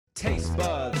Taste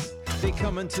buds, they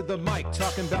coming to the mic,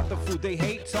 talking about the food they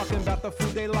hate, talking about the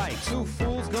food they like. Two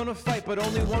fools gonna fight, but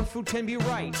only one food can be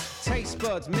right. Taste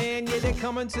buds, man, yeah, they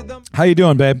coming to them. How you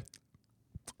doing, babe?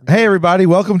 Hey, everybody,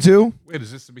 welcome to... Wait,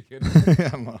 is this the beginning?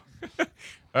 All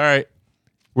right.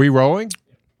 We rolling?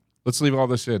 Let's leave all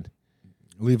this in.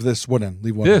 Leave this what in?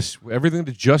 Leave what This, everything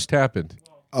that just happened. in?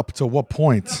 Up to what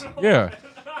point? Yeah.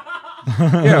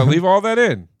 Yeah, leave all that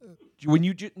in. When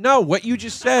you what you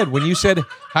just said, when you said,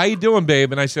 how you doing,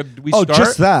 babe? And I said, we Oh, start?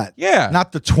 just that. Yeah.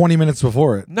 Not the 20 minutes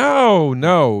before it. No.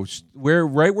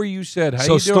 Right where you said, how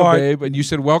So you start- doing, babe? And you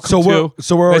said, welcome So we're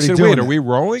to. already I said, doing wait, it. are we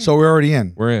rolling? So we're already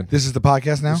in. We're in. This is the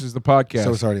podcast now? This is the podcast.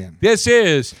 So it's already in. This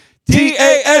is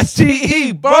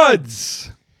TASTE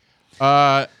Buds.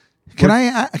 Can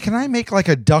I make like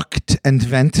a duct and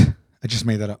vent? I just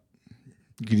made that up.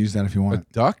 You could use that if you A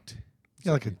want. duct?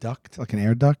 Yeah, like a duct, like an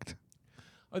air duct.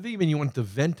 I think you mean you want to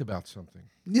vent about something.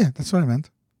 Yeah, that's what I meant.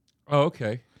 Oh,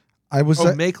 okay. I was...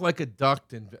 Make like a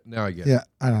duct and now I get it. yeah,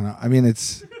 I don't know. I mean,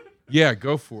 it's... Yeah,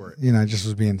 go for it. I just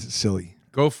was being silly.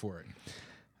 Go for it.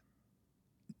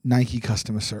 Nike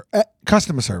customer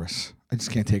service. I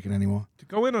just can't take it anymore. To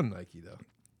go in on Nike though.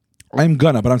 I'm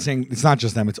gonna, but I'm saying it's not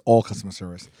just them; it's all customer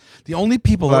service. The only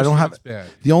people that I don't have, That's bad.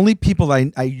 the only people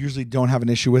that I usually don't have an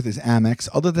issue with is Amex.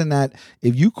 Other than that,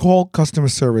 if you call customer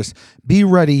service, be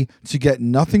ready to get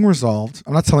nothing resolved.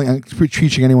 I'm not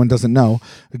teaching anyone doesn't know.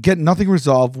 Get nothing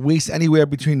resolved. Waste anywhere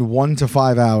between 1 to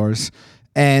 5 hours,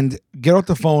 and get off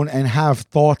the phone and have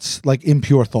thoughts like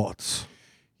impure thoughts.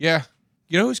 Yeah.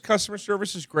 You know whose customer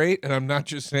service is great, and I'm not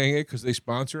just saying it because they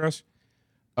sponsor us.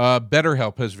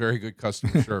 BetterHelp has very good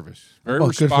customer service. Very Well,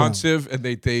 good for them. responsive, and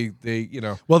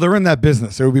they Well, they're in that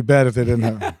business. It would be bad if they didn't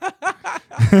have.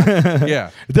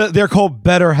 yeah. They're called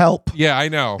BetterHelp. Yeah, I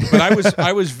know. But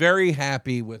I was very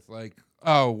happy with like,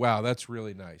 oh wow, that's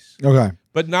really nice. Okay.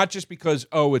 But not just because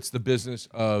it's the business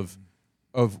of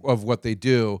what they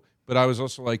do, but I was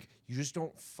also like, you just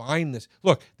don't find this.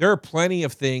 Look, there are plenty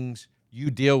of things you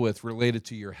deal with related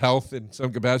to your health in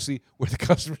some capacity where the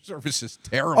customer service is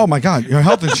terrible. Oh my God, your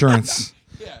health insurance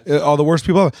are the worst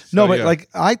people ever. No, but yeah. like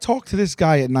I talked to this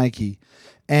guy at Nike,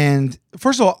 and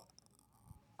first of all,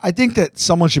 I think that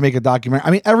someone should make a documentary.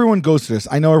 I mean, everyone goes to this.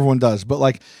 I know everyone does, but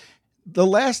like the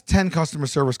last 10 customer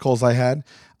service calls I had,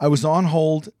 I was on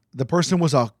hold. The person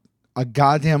was a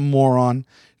goddamn moron.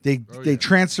 They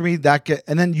transfer me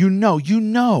and then you know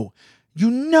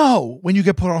when you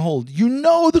get put on hold,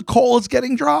 the call is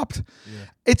getting dropped. Yeah.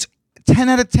 It's 10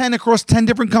 out of 10 across 10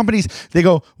 different companies. They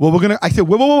go, well, I said,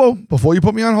 whoa, before you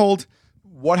put me on hold,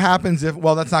 what happens if,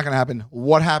 well, that's not going to happen.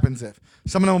 What happens if?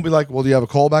 Some of them will be like, well, do you have a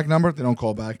callback number? They don't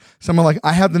call back. Some are like,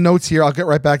 I have the notes here. I'll get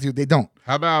right back to you. They don't.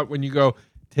 How about when you go,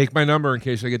 take my number in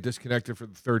case I get disconnected for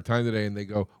the third time today, and they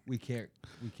go, we can't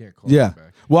call you back.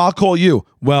 Well, I'll call you.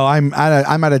 Well, I'm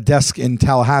at a desk in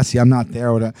Tallahassee. I'm not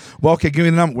there. Well, okay, give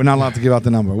me the number. We're not allowed to give out the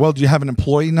number. Well, do you have an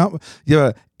employee number?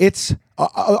 Yeah,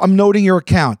 I'm noting your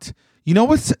account. You know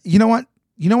what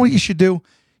you should do?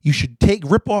 You should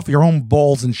rip off your own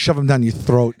balls and shove them down your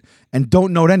throat, and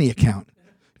don't note any account.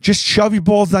 Just shove your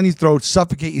balls down your throat,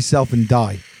 suffocate yourself, and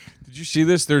die. Did you see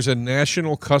this? There's a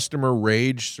national customer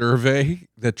rage survey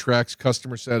that tracks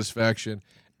customer satisfaction.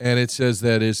 And it says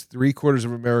that is 3/4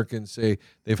 of Americans say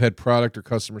they've had product or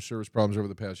customer service problems over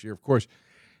the past year. Of course,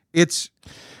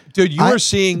 dude, you are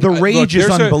seeing the rage is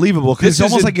unbelievable because it's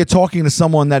almost like you're talking to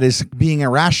someone that is being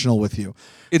irrational with you.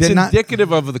 It's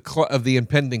indicative of the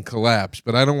impending collapse,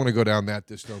 but I don't want to go down that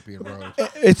dystopian road.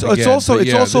 It's also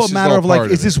a matter of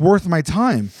like, is this worth my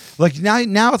time? Like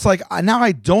now it's like now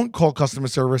I don't call customer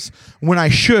service when I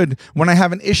should, when I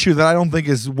have an issue that I don't think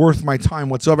is worth my time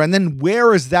whatsoever. And then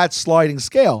where is that sliding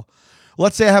scale?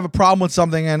 Let's say I have a problem with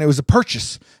something and it was a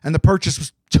purchase, and the purchase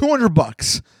was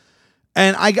 $200.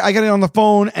 And I get it on the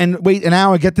phone and wait an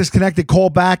hour, get disconnected, call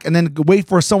back, and then wait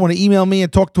for someone to email me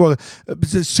and talk to a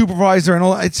supervisor and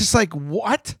all. It's just like,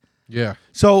 what? Yeah.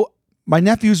 So my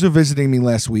nephews were visiting me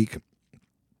last week,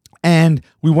 and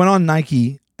we went on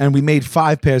Nike and we made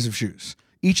 5 pairs of shoes.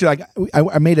 Each, like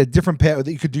I made a different pair that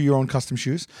you could do your own custom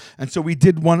shoes. And so we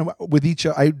did one with each.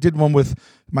 I did one with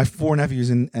my 4 nephews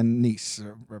and niece,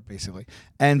 basically.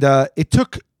 And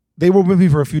they were with me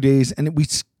for a few days, and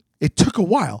it took a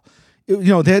while.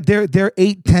 They're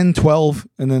 8, 10, 12,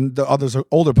 and then the others are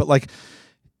older. But like,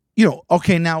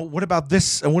 okay, now what about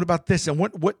this and what about this and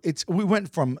we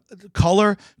went from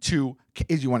color to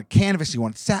you want canvas, you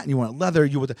want satin, you want leather,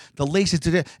 you want the laces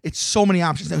to the. It's so many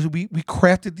options. We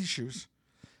crafted these shoes.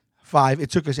 5.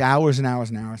 It took us hours and hours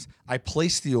and hours. I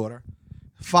placed the order.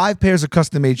 5 pairs of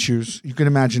custom made shoes. You can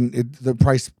imagine the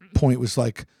price point was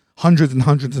like hundreds and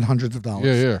hundreds and hundreds of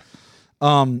dollars. Yeah.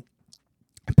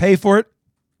 I pay for it.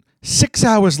 6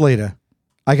 hours later,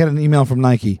 I get an email from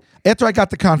Nike. After I got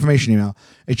the confirmation email,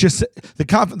 it just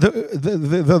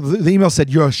the email said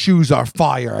your shoes are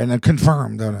fire and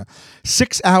confirmed.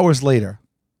 6 hours later,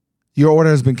 your order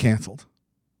has been canceled.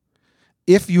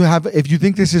 If you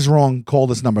think this is wrong, call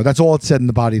this number. That's all it said in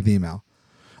the body of the email.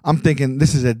 I'm thinking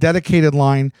this is a dedicated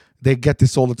line. They get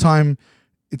this all the time.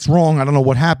 It's wrong. I don't know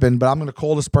what happened, but I'm going to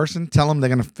call this person, tell them they're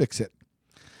going to fix it.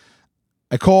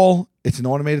 I call. It's an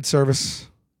automated service.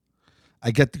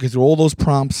 I get to go through all those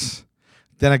prompts.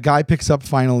 Then a guy picks up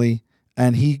finally,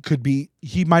 and he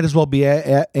might as well be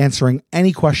answering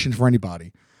any question for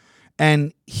anybody.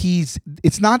 And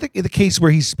it's not the case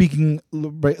where he's speaking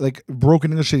like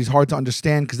broken English that he's hard to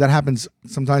understand, because that happens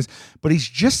sometimes, but he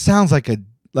just sounds like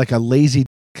a lazy.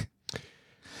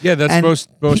 Yeah, that's and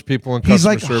most people in customer he's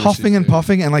like service huffing and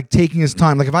puffing and like taking his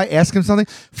time. Like if I ask him something,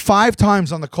 5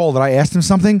 times on the call that I asked him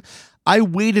something, I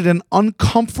waited an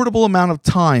uncomfortable amount of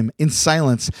time in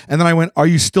silence, and then I went, "Are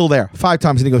you still there?" 5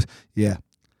 times, and he goes, "Yeah."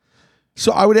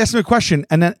 So I would ask him a question,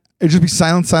 and then it'd just be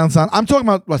silence, silence, silence. I'm talking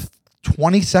about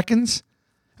 20 seconds,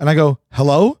 and I go,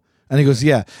 "Hello?" And he goes,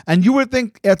 "Yeah." And you would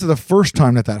think after the first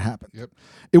time that happened,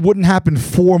 it wouldn't happen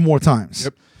 4 more times.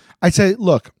 I say,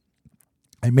 "Look,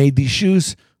 I made these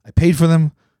shoes. I paid for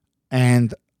them,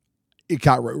 and it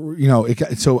got,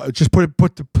 so just put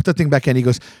the thing back in." He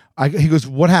goes,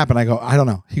 "What happened?" I go, "I don't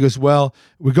know." He goes, "Well,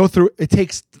 we go through, it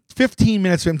takes 15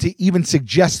 minutes for him to even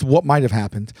suggest what might have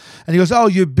happened." And he goes, "Oh,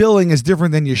 your billing is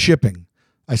different than your shipping."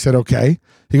 I said, "Okay."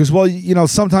 He goes, "Well,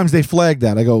 sometimes they flag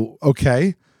that." I go,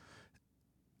 "Okay."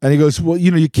 And he goes, "Well,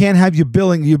 you can't have your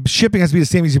billing, your shipping has to be the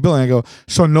same as your billing." I go,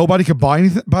 "So nobody could buy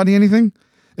anything?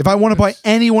 If I want to buy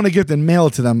anyone a gift and mail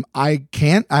it to them, I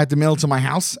can't. I have to mail it to my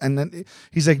house." And then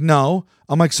he's like, "No."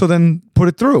 I'm like, "So then put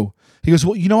it through." He goes,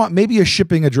 "Well, you know what? Maybe your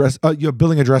shipping address, your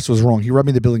billing address was wrong." He read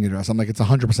me the billing address. I'm like, "It's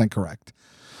 100% correct."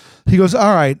 He goes,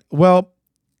 "All right. Well,"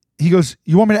 he goes,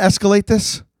 "You want me to escalate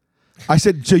this?" I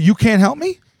said, "So you can't help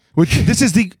me? This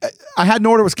is I had an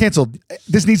order, was canceled.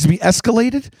 This needs to be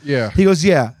escalated?" Yeah. He goes,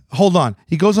 "Yeah, hold on."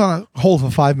 He goes on a hold for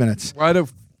 5 minutes.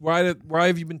 Why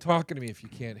have you been talking to me if you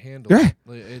can't handle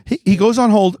it? He goes on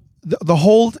hold. The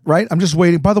hold, right? I'm just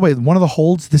waiting. By the way, one of the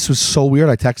holds, this was so weird.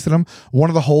 I texted him.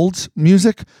 One of the holds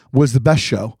music was the best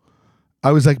show.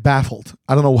 I was like baffled.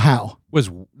 I don't know how.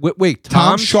 Wait,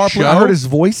 Tom Sharp. I heard his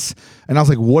voice, and I was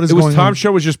like, "What is going on?" Tom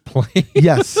Show was just playing.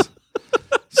 Yes.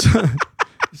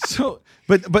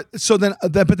 But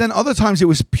then other times it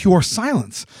was pure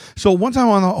silence. So one time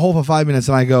I'm on the hold for 5 minutes,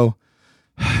 and I go,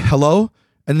 "Hello,"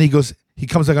 and then he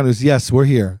comes back on and goes, "Yes, we're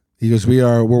here." He goes,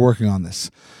 we're working on this."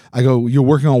 I go, "You're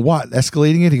working on what?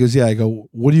 Escalating it?" He goes, "Yeah." I go,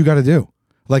 "What do you got to do?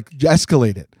 Like,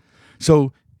 escalate it."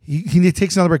 So he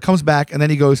takes another break, comes back, and then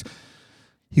he goes,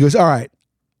 "All right,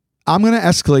 I'm going to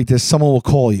escalate this. Someone will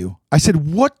call you." I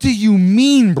said, "What do you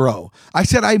mean, bro?" I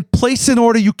said, "I placed an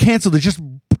order. You canceled it. Just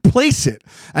place it."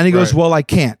 And he goes, "Well, I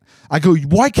can't." I go,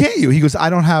 "Why can't you?" He goes, "I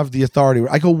don't have the authority."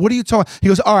 I go, "What are you talking?" He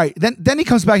goes, "All right." Then he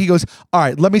comes back. He goes, "All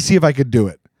right, let me see if I could do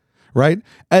it." Right?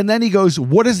 And then he goes,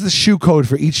 "What is the shoe code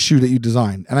for each shoe that you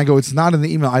designed?" And I go, "It's not in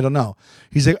the email. I don't know."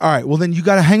 He's like, "All right, well then you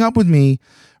got to hang up with me,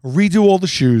 redo all the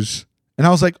shoes." And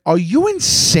I was like, "Are you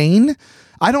insane?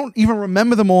 I don't even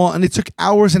remember them all, and it took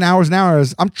hours and hours and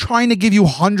hours. I'm trying to give you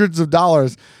hundreds of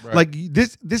dollars. Right. Like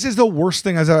this is the worst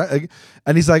thing I've ever."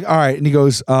 And he's like, "All right," and he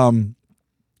goes,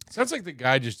 Sounds like the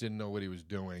guy just didn't know what he was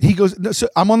doing. He goes, no, so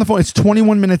I'm on the phone. It's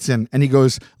 21 minutes in, and he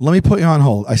goes, "Let me put you on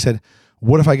hold." I said,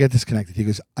 "What if I get disconnected?" He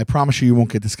goes, "I promise you won't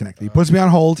get disconnected." He puts me on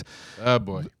hold. Oh,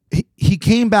 boy. He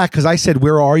came back because I said,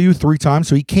 "Where are you?" 3 times.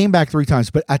 So he came back 3 times.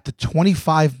 But at the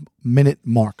 25-minute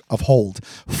mark of hold,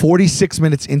 46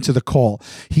 minutes into the call,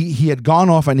 he had gone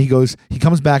off, and he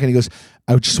comes back and he goes,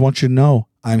 "I just want you to know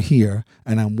I'm here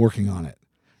and I'm working on it."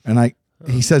 And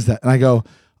he says that. And I go,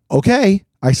 "Okay."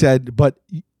 I said, "But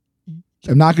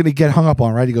I'm not going to get hung up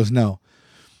on, right?" He goes, "No."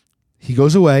 He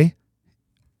goes away.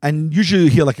 And usually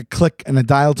you hear like a click and a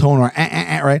dial tone or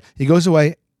right? He goes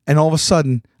away, and all of a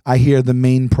sudden I hear the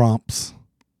main prompts.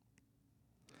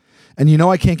 And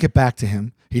I can't get back to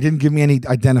him. He didn't give me any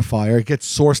identifier. It gets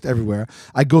sourced everywhere.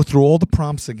 I go through all the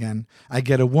prompts again. I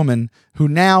get a woman who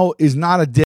now is not a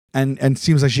dick and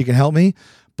seems like she can help me,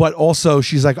 but also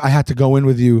she's like, "I had to go in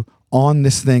with you on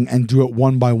this thing and do it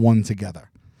one by one together."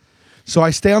 So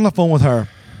I stay on the phone with her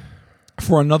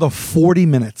for another 40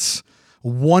 minutes.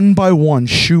 One by one,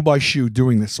 shoe by shoe,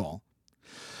 doing this all.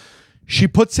 She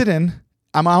puts it in.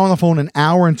 I'm out on the phone an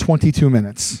hour and 22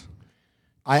 minutes.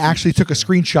 I actually took a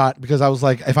screenshot because I was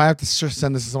like, if I have to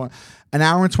send this to someone, an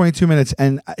hour and 22 minutes.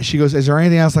 And she goes, "Is there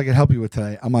anything else I can help you with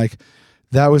today?" I'm like,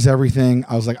 That was everything.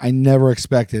 I was like, I never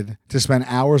expected to spend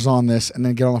hours on this and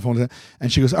then get on the phone.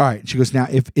 And she goes, all right. She goes, now,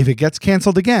 if it gets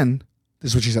canceled again,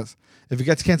 this is what she says. If it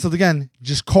gets canceled again,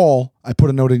 just call. I put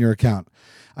a note in your account.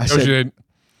 I said, she didn't.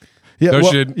 Yeah, No,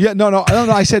 she didn't. Yeah, no.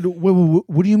 I said,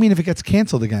 what do you mean if it gets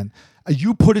canceled again?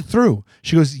 You put it through.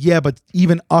 She goes, yeah, but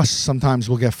even us sometimes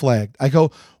will get flagged. I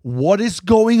go, what is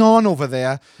going on over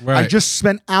there? Right. I just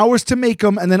spent hours to make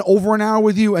them and then over an hour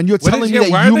with you, and you're What telling is- me yeah,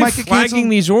 that why you are they might get flagging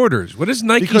canceled? these orders? What is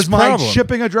Nike's Because my problem?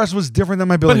 shipping address was different than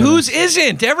my But billing whose address.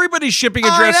 isn't? Everybody's shipping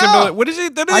I address. know. What is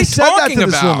it? What are I they said that talking to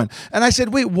this about? woman. And I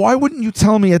said, wait, why wouldn't you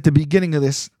tell me at the beginning of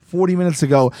this 40 minutes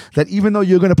ago that even though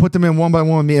you're going to put them in one by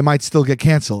one with me, it might still get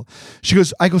canceled? She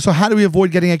goes, I go, so how do we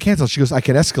avoid getting it canceled? She goes, I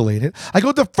could escalate it. I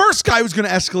go, the first guy was going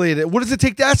to escalate it. What does it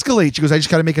take to escalate? She goes, I just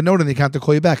got to make a note in the account to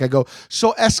call you back. I go,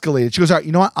 so escalate it. She goes, all right,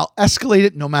 you know what? I'll escalate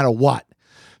it no matter what.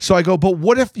 So I go, but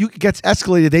what if it gets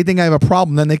escalated? They think I have a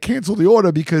problem. Then they cancel the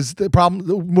order because the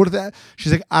problem, what if that?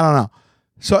 She's like, I don't know.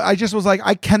 So I just was like,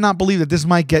 I cannot believe that this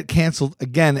might get canceled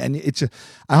again. And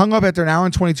I hung up after an hour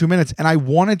and 22 minutes, and I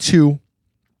wanted to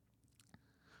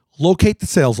locate the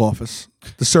sales office,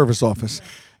 the service office.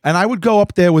 And I would go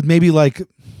up there with maybe like,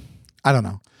 I don't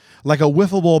know, like a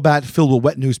wiffle ball bat filled with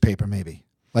wet newspaper, maybe,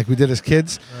 like we did as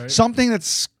kids. Right. Something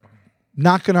that's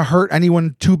not going to hurt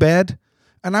anyone too bad.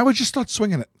 And I would just start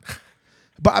swinging it.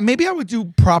 But maybe I would do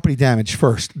property damage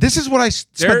first. This is what I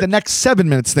spent the next 7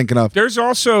 minutes thinking of. There's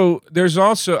also.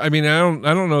 I mean, I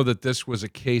don't know that this was a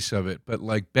case of it, but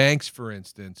like banks, for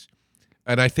instance,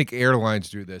 and I think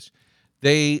airlines do this.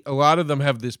 A lot of them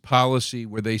have this policy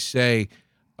where they say,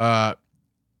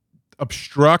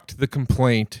 obstruct the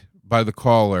complaint by the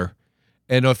caller,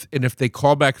 and if they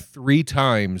call back 3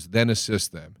 times, then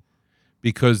assist them.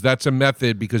 Because that's a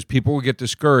method. Because people will get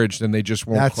discouraged and they just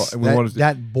won't call.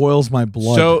 That boils my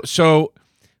blood.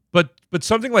 But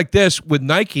something like this with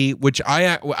Nike, which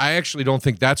I actually don't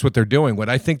think that's what they're doing. What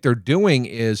I think they're doing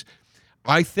is,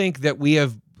 I think that we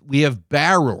have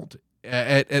barreled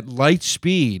at light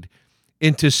speed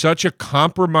into such a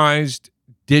compromised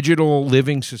digital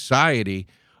living society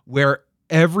where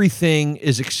everything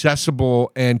is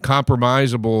accessible and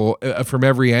compromisable from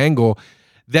every angle,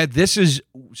 that this is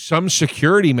some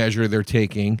security measure they're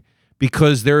taking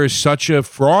because there is such a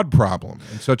fraud problem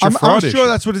and such a fraud issue. I'm sure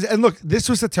that's what it is. And look, this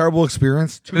was a terrible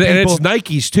experience. And it's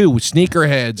Nikes too, with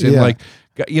sneakerheads and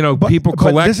people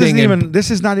collecting. This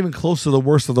is not even close to the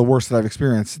worst of the worst that I've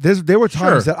experienced. There were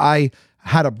times that I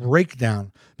had a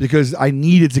breakdown because I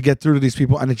needed to get through to these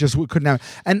people and it just couldn't happen.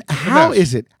 And how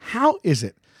is it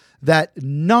that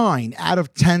 9 out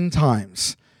of 10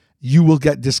 times you will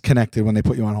get disconnected when they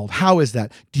put you on hold? How is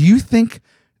that? Do you think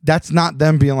that's not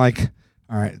them being like,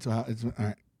 all right, it's all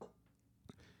right.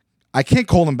 I can't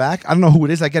call them back. I don't know who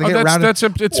it is. I got to get around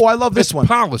it. I love this one.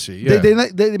 Policy. Yeah.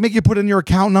 They make you put in your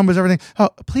account numbers, everything. Oh,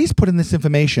 please put in this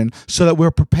information so that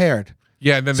we're prepared.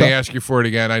 Yeah, and then they ask you for it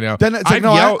again. I know. Then it's like,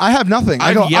 I have nothing.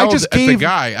 I've yelled at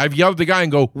the guy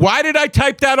and go, why did I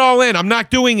type that all in? I'm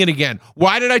not doing it again.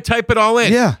 Why did I type it all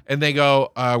in? Yeah. And they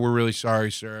go, we're really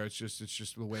sorry, sir. It's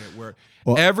just the way it works.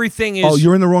 Well, everything is. Oh,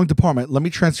 you're in the wrong department. Let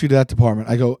me transfer you to that department.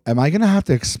 I go, am I going to have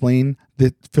to explain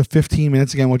for 15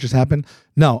 minutes again what just happened?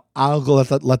 No, I'll go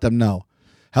let them know.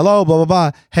 Hello, blah, blah,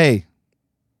 blah. Hey.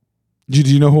 Do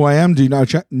you know who I am? Do you know?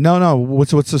 No.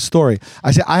 What's the story?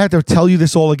 I said I have to tell you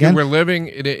this all again. We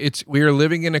are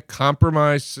living in a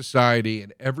compromised society,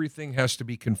 and everything has to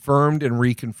be confirmed and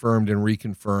reconfirmed and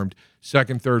reconfirmed,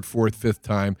 second, third, fourth, fifth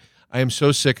time. I am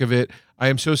so sick of it. I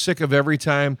am so sick of every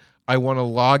time I want to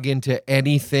log into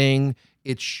anything,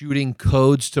 it's shooting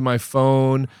codes to my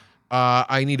phone.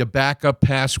 I need a backup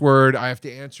password. I have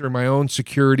to answer my own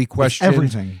security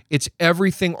questions. It's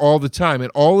everything all the time.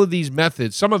 And all of these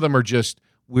methods, some of them are just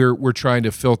we're trying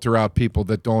to filter out people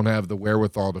that don't have the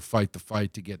wherewithal to fight the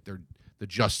fight to get the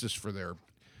justice for their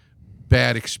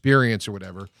bad experience or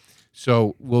whatever.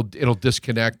 So it'll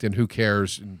disconnect and who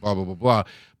cares and blah, blah, blah, blah.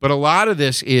 But a lot of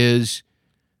this is,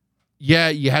 yeah,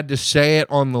 you had to say it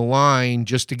on the line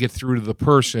just to get through to the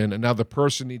person, and now the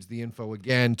person needs the info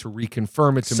again to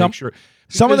reconfirm it make sure.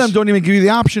 Some of them don't even give you the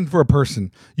option for a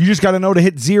person. You just got to know to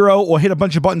hit 0 or hit a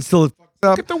bunch of buttons till it's fucked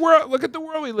up. Look at the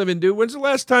world we live in, dude. When's the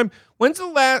last?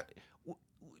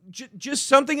 Just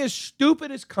something as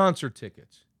stupid as concert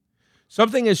tickets.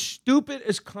 Something as stupid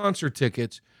as concert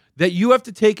tickets that you have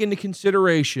to take into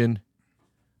consideration.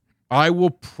 I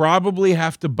will probably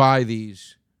have to buy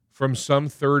these from some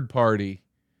third party,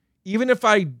 even if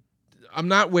I'm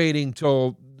not waiting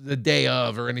till the day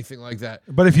of or anything like that.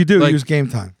 But if you do, use Game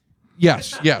Time.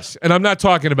 Yes, and I'm not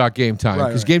talking about Game Time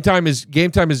because Game Time is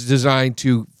designed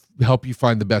to help you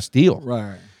find the best deal.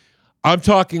 Right. I'm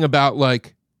talking about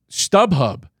like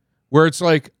StubHub, where it's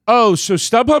like, oh, so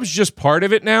StubHub's just part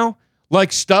of it now? Like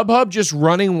StubHub just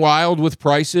running wild with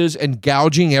prices and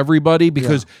gouging everybody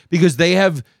because they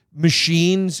have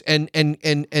machines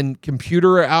and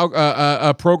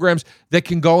computer programs that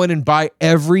can go in and buy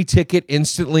every ticket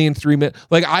instantly in 3 minutes.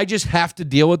 Like, I just have to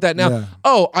deal with that now. Yeah.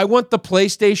 Oh, I want the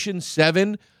PlayStation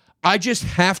 7. I just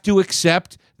have to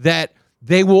accept that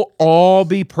they will all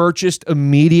be purchased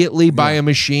immediately by a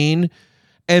machine,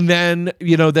 and then,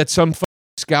 that some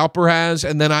scalper has,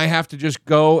 and then I have to just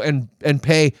go and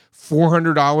pay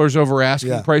 $400 over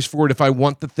asking price for it if I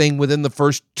want the thing within the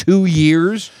first 2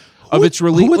 years of its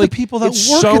release. Who are the people that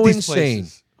work at these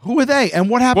places? Who are they? And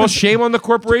what happens? Well, shame on the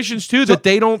corporations too that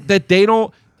they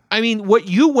don't. I mean, what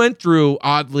you went through,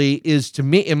 oddly, is, to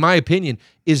me, in my opinion,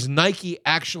 is Nike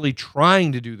actually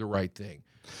trying to do the right thing.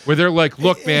 Where they're like,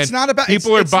 look, man, it's not about,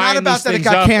 people are buying not about these that it things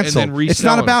got up canceled. and then reselling. It's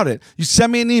not about it. You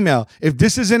send me an email. If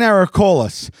this is an error, call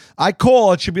us. I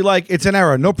call, it should be like, it's an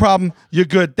error. No problem. You're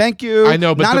good. Thank you. I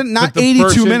know, but not the 82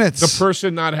 person, minutes. The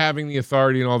person not having the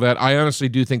authority and all that, I honestly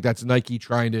do think that's Nike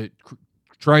trying to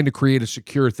create a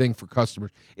secure thing for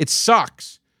customers. It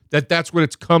sucks that's what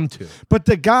it's come to. But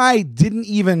the guy didn't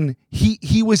even,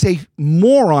 he was a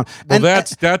moron. Well, and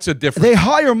that's a different. They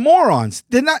hire morons.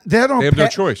 They have no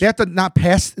choice. They have to not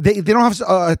pass. They don't have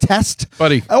a test.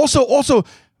 Buddy. Also,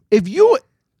 if you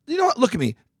know what, look at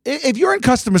me. If you're in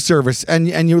customer service and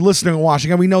you're listening and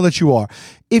watching, and we know that you are,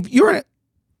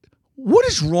 what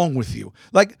is wrong with you?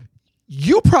 Like,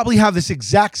 you probably have this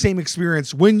exact same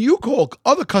experience when you call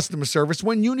other customer service,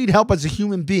 when you need help as a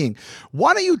human being.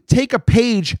 Why don't you take a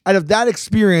page out of that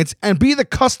experience and be the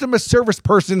customer service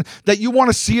person that you want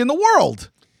to see in the world?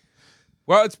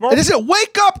 Well, It isn't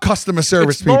wake up customer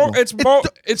service people.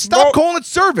 Stop calling it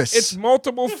service. It's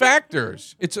multiple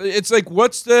factors. It's like,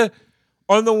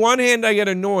 on the one hand, I get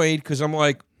annoyed because I'm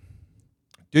like,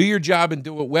 do your job and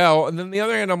do it well. And then the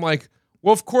other hand, I'm like,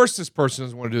 well, of course this person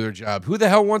doesn't want to do their job. Who the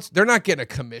hell wants? They're not getting a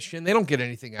commission. They don't get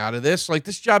anything out of this. Like,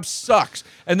 this job sucks.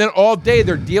 And then all day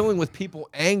they're dealing with people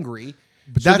angry.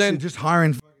 But that's just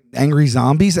hiring angry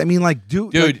zombies. I mean, like,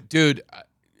 dude.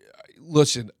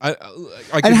 Listen.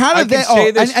 And how did they?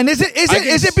 And is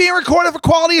it being recorded for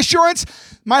quality assurance?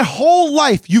 My whole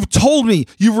life, you've told me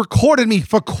you've recorded me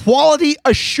for quality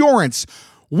assurance.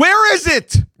 Where is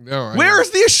it? No, where is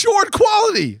the assured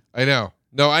quality? I know.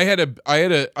 No, I had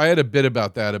a bit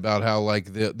about that, about how,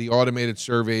 like, the automated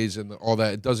surveys and all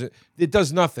that, it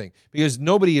does nothing because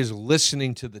nobody is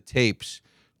listening to the tapes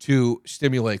to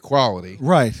stimulate quality.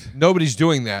 Right. Nobody's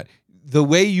doing that. The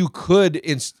way you could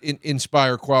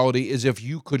inspire quality is if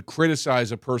you could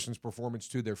criticize a person's performance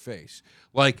to their face.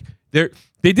 Like,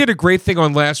 they did a great thing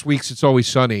on last week's It's Always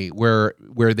Sunny where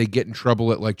they get in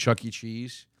trouble at, like, Chuck E.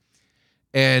 Cheese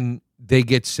and they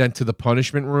get sent to the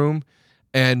punishment room.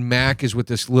 And Mac is with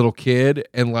this little kid,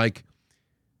 and like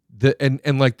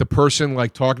the person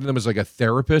like talking to them is like a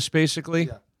therapist, basically.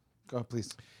 Yeah. Go ahead,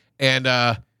 please.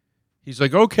 And he's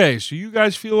like, "Okay, so you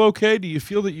guys feel okay? Do you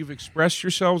feel that you've expressed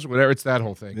yourselves? Whatever." It's that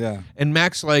whole thing. Yeah. And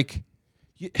Mac's like,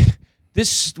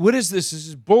 "This, what is this? This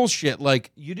is bullshit.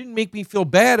 Like, you didn't make me feel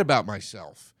bad about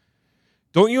myself.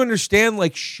 Don't you understand?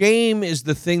 Like, shame is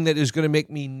the thing that is going to make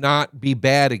me not be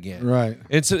bad again." Right.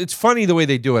 It's funny the way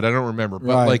they do it. I don't remember,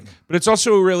 but but it's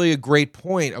also really a great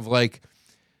point of like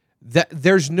that.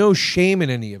 There's no shame in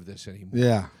any of this anymore.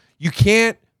 Yeah. You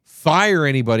can't fire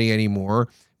anybody anymore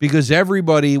because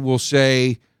everybody will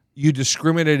say you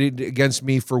discriminated against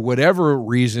me for whatever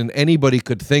reason anybody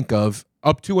could think of,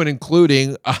 up to and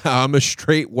including I'm a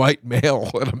straight white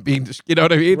male and I'm being, you know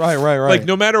what I mean? Right. Like,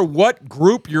 no matter what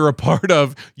group you're a part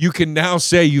of, you can now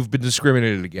say you've been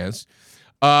discriminated against.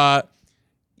 Would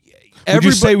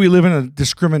you say we live in a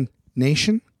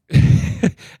discrimination?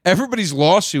 Everybody's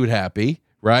lawsuit happy,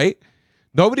 right?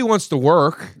 Nobody wants to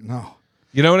work. No.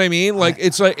 You know what I mean? Like,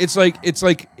 it's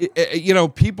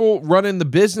like people running the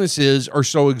businesses are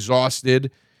so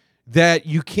exhausted that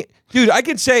you can't. Dude, I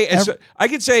can say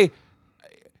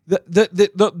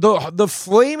the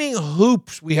flaming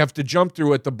hoops we have to jump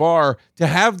through at the bar to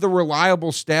have the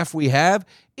reliable staff we have.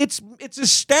 It's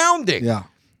astounding. Yeah.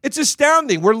 It's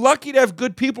astounding. We're lucky to have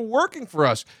good people working for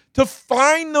us. To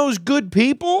find those good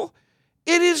people,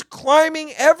 it is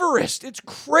climbing Everest. It's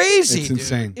crazy. It's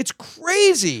insane. It's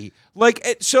crazy.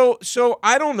 Like, so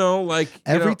I don't know. Like,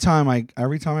 every time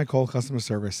I call customer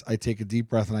service, I take a deep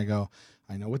breath and I go,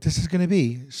 I know what this is going to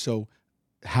be. So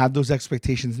have those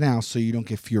expectations now so you don't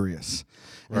get furious.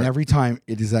 Right. And every time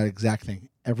it is that exact thing.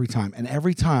 Every time. And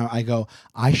every time I go,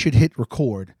 I should hit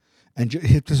record and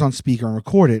hit this on speaker and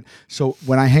record it. So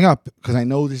when I hang up, because I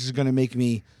know this is going to make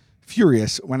me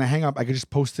furious, when I hang up, I can just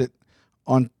post it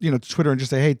on Twitter and just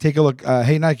say, hey, take a look.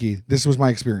 Hey, Nike, this was my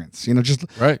experience. Just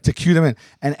Right. to cue them in.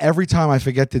 And every time I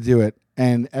forget to do it,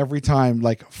 and every time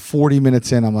like 40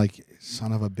 minutes in, I'm like,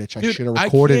 son of a bitch, I should have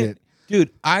recorded it.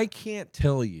 Dude, I can't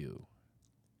tell you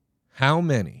how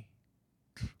many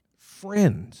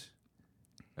friends,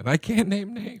 and I can't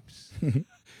name names.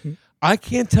 I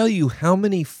can't tell you how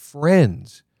many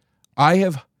friends I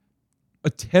have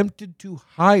attempted to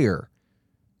hire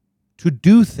to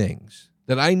do things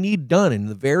that I need done in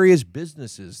the various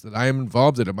businesses that I am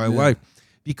involved in my life.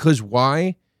 Because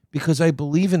why? Because I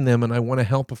believe in them and I want to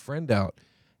help a friend out.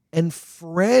 And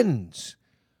friends,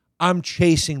 I'm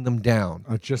chasing them down.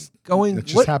 It just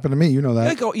happened to me. You know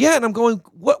that. And I'm going,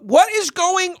 what is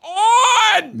going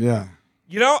on? Yeah.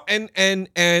 And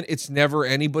it's never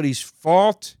anybody's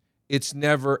fault. It's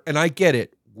never, and I get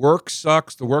it. Work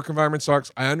sucks. The work environment sucks.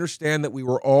 I understand that we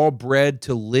were all bred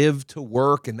to live to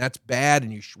work, and that's bad,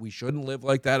 and we shouldn't live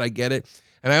like that. I get it.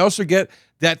 And I also get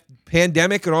that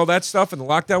pandemic and all that stuff and the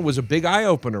lockdown was a big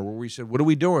eye-opener where we said, what are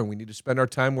we doing? We need to spend our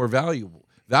time more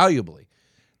valuably.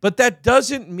 But that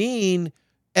doesn't mean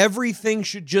everything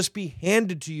should just be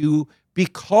handed to you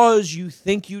because you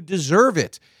think you deserve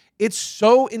it. It's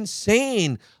so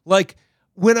insane. Like,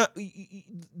 when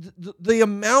the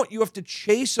amount you have to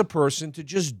chase a person to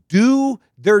just do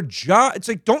their job, it's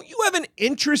like, don't you have an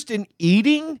interest in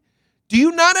eating? Do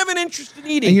you not have an interest in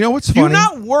eating? And you know what's funny? funny? Do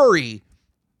you not worry?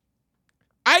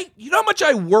 You know how much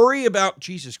I worry about?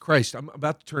 Jesus Christ, I'm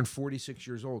about to turn 46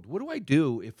 years old. What do I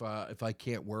do if I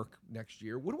can't work next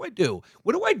year? What do I do?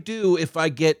 What do I do if I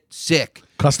get sick?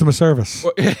 Customer service.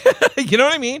 You know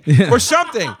what I mean? Yeah. Or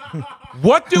something.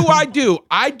 What do?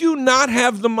 I do not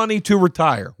have the money to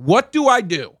retire. What do I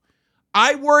do?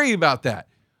 I worry about that.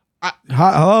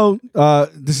 Hello,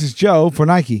 this is Joe for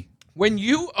Nike. When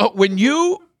you,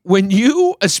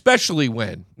 especially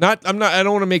when, I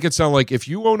don't want to make it sound like if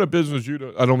you own a business,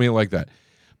 I don't mean it like that.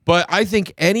 But I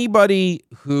think anybody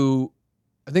I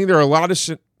think there are a lot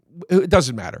of, it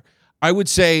doesn't matter. I would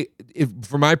say,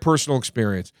 from my personal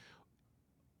experience,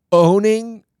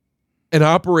 owning and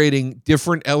operating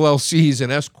different LLCs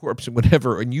and S corps and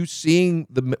whatever, and you seeing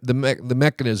the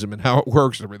mechanism and how it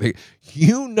works and everything,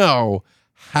 you know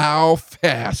how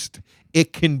fast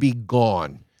it can be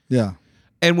gone. Yeah.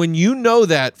 And when you know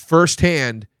that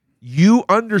firsthand, you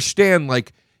understand,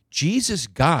 like, Jesus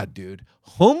God, dude,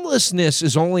 homelessness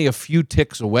is only a few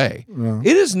ticks away. Yeah.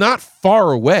 It is not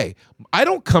far away. I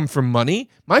don't come from money.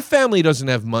 My family doesn't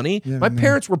have money. My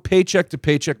parents were paycheck to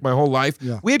paycheck my whole life.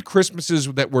 Yeah. We had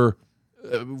Christmases that were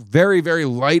very, very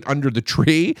light under the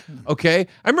tree. Okay.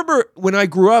 I remember when I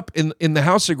grew up in the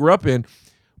house I grew up in,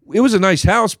 it was a nice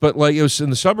house, but like it was in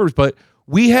the suburbs, but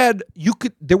we had,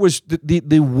 there was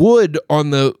the wood in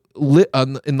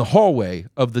the hallway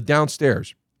of the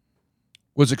downstairs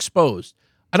was exposed.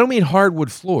 I don't mean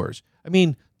hardwood floors. I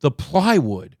mean, the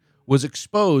plywood was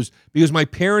exposed because my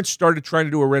parents started trying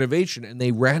to do a renovation and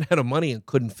they ran out of money and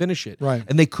couldn't finish it. Right.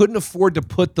 And they couldn't afford to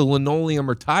put the linoleum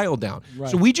or tile down. Right.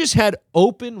 So we just had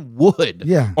open wood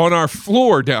on our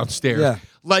floor downstairs. Yeah.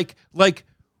 Like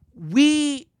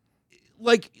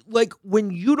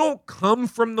when you don't come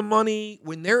from the money,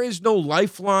 when there is no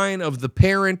lifeline of the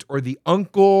parent or the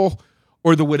uncle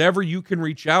or the whatever you can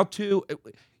reach out to,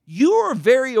 you are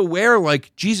very aware,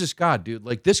 like, Jesus God, dude,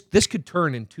 like this could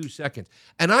turn in 2 seconds.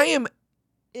 And I am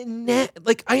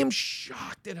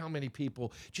shocked at how many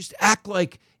people just act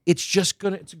like it's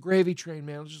a gravy train,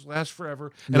 man. It'll just last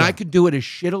forever. Yeah. And I could do it as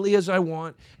shittily as I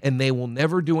want, and they will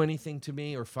never do anything to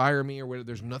me or fire me or whatever.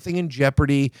 There's nothing in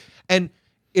jeopardy. And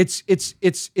it's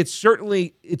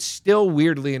still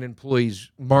weirdly an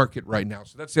employee's market right now.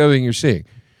 So that's the other thing you're seeing.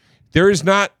 There is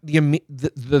not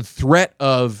the threat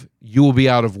of you will be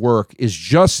out of work is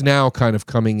just now kind of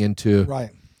coming into right,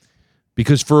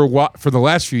 because for the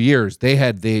last few years they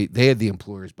had the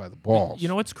employers by the balls. You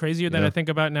know what's crazier that I think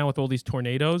about now with all these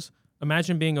tornadoes?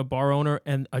 Imagine being a bar owner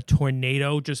and a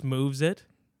tornado just moves it.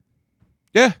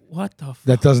 Yeah, what the fuck?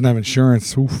 That doesn't have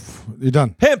insurance. Oof, you're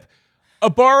done. Pimp. A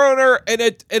bar owner and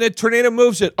a tornado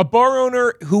moves it. A bar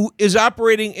owner who is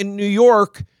operating in New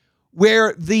York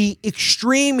where the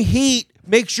extreme heat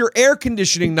makes your air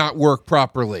conditioning not work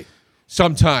properly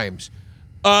sometimes.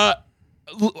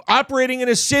 Operating in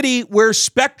a city where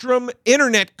Spectrum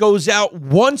internet goes out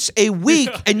once a week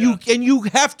and you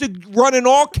have to run an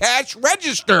all-cash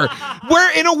register.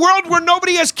 We're in a world where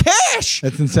nobody has cash.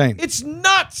 That's insane. It's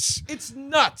nuts. It's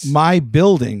nuts. My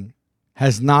building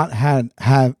has not had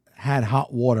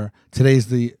hot water. Today's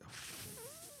the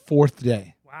 4th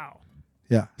day. Wow.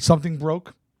 Yeah. Something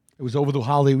broke. It was over the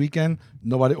holiday weekend.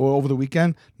 Over the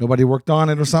weekend, nobody worked on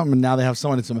it or something, and now they have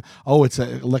someone. It's an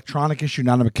electronic issue,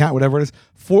 not a mechanic, whatever it is.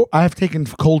 I have taken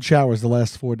cold showers the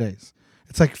last 4 days.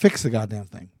 It's like, fix the goddamn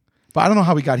thing. But I don't know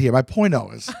how we got here. My point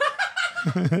is,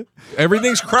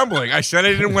 everything's crumbling. I said I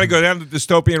didn't want to go down the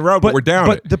dystopian road, but we're down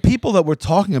But it. the people that we're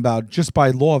talking about, just by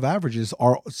law of averages,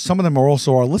 some of them are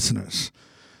also our listeners.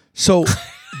 So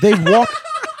they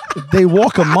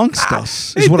walk amongst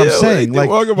us. Is They what do. I'm saying. They Like,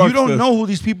 walk you amongst don't us. know who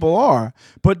these people are,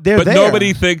 but they're But there.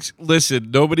 nobody thinks. Listen,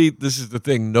 nobody. This is the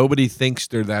thing. Nobody thinks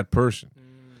they're that person.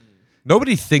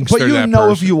 Nobody thinks But they're you that know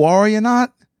person. if you are or you're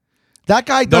not. That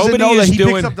guy doesn't Nobody know that is he picks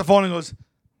doing- up the phone and goes,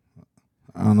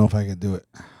 I don't know if I can do it.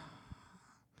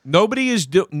 Nobody is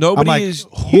I'm nobody like, is.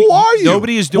 who are you?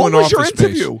 Nobody is doing What was Office your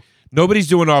interview? Space. Nobody's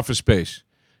doing Office Space.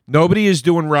 Nobody is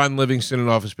doing Ron Livingston in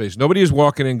Office Space. Nobody is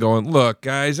walking in going, look,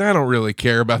 guys, I don't really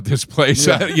care about this place.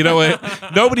 You know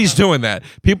what? Nobody's doing that.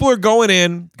 People are going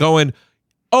in going,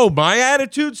 oh, my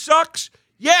attitude sucks?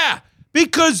 Yeah,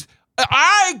 because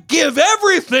I give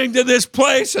everything to this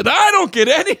place and I don't get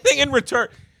anything in return.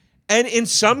 And in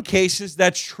some cases,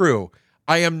 that's true.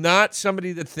 I am not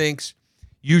somebody that thinks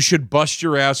you should bust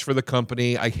your ass for the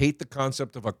company. I hate the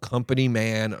concept of a company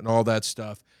man and all that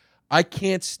stuff. I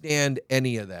can't stand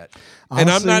any of that. And I'm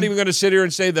not Honestly- even going to sit here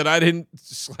and say that I didn't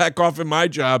slack off in my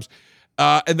jobs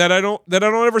and that I don't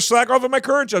ever slack off in my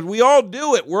current job. We all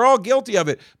do it. We're all guilty of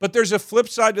it. But there's a flip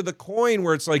side to the coin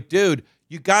where it's like, dude,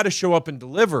 you got to show up and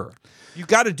deliver. You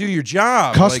got to do your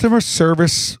job. Customer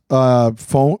service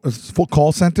phone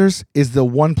call centers is the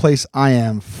one place I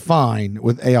am fine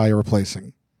with AI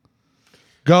replacing.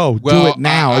 Go do Well, it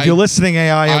now. If I- you're listening,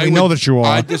 AI, and we know that you are.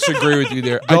 I disagree with you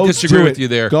there. Go I disagree do with it. you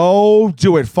there. Go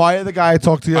do it. Fire the guy I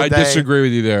talked to the other I day. disagree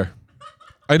with you there.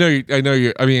 I know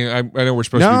you. I mean, I know we're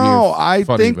supposed to be being No, I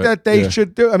funny, think but that they yeah.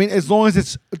 should do. I mean, as long as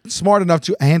it's smart enough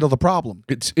to handle the problem.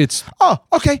 It's. Oh,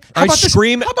 okay. How I about this?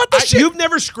 scream. How about this shit? You've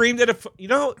never screamed at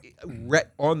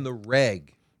on the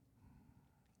reg.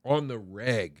 On the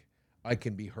reg, I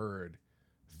can be heard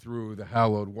through the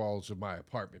hallowed walls of my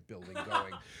apartment building,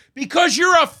 going, because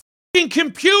you're a f***ing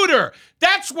computer.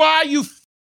 That's why you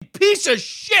f***ing piece of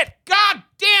shit. God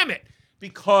damn it.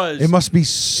 Because It must be it's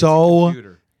a so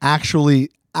computer. actually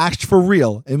for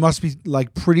real. It must be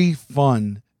like pretty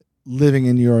fun living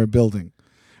in your building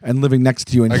and living next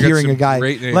to you and I got hearing some a guy.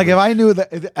 great Like if I knew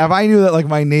that like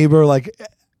my neighbor like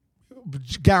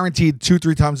guaranteed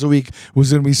 2-3 times a week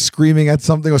was going to be screaming at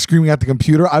something or screaming at the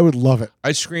computer, I would love it.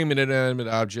 I scream at inanimate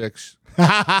objects.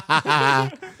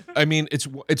 I mean,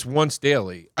 it's once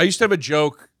daily. I used to have a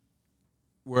joke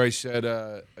where I said,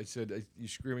 you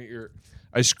scream at your.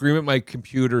 I scream at my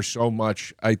computer so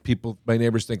much, my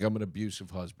neighbors think I'm an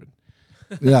abusive husband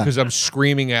Yeah. because I'm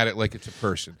screaming at it like it's a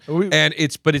person. We- And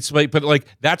but like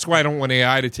that's why I don't want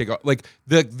AI to take off. Like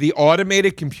the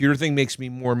automated computer thing makes me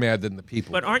more mad than the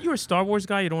people. But aren't you a Star Wars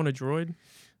guy? You don't want a droid?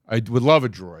 I would love a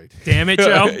droid. Damn it,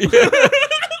 Joe.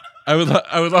 I would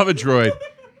love a droid,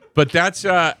 but that's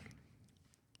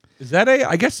is that AI?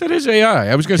 I guess that is AI.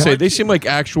 I was gonna say they seem like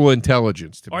actual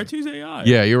intelligence to me. R2's AI.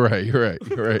 Yeah, you're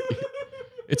right.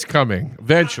 It's coming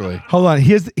eventually. Hold on.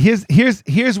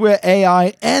 Here's where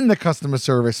AI and the customer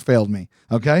service failed me.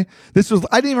 Okay, I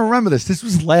didn't even remember this. This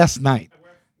was last night.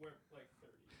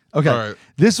 Okay, All right.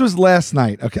 this was last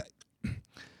night. Okay,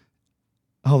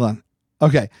 hold on.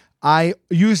 Okay, I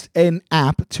used an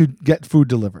app to get food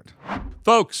delivered.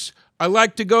 Folks, I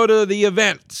like to go to the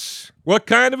events. What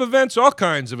kind of events? All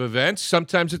kinds of events.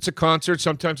 Sometimes it's a concert.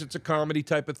 Sometimes it's a comedy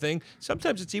type of thing.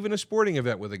 Sometimes it's even a sporting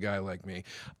event with a guy like me.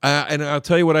 And I'll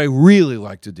tell you what I really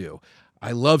like to do.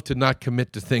 I love to not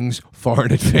commit to things far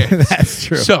in advance. That's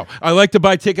true. So I like to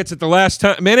buy tickets at the last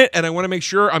minute, and I want to make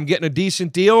sure I'm getting a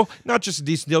decent deal. Not just a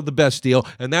decent deal, the best deal.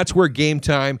 And that's where Game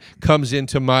Time comes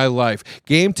into my life.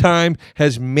 Game Time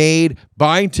has made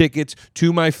buying tickets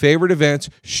to my favorite events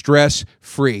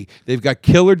stress-free. They've got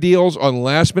killer deals on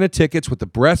last-minute tickets with the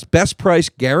best price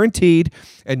guaranteed,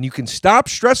 and you can stop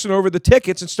stressing over the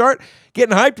tickets and start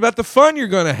getting hyped about the fun you're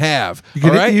going to have. You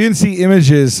can even see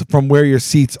images from where your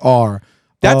seats are.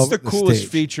 That's of the coolest stage.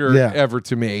 feature Yeah. ever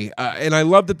to me. And I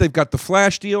love that they've got the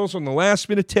flash deals on the last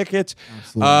minute tickets.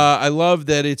 I love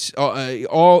that it's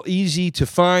all easy to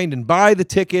find and buy the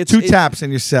tickets. Two taps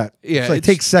and you're set. Yeah, it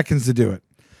takes seconds to do it.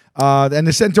 And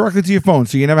they're sent directly to your phone,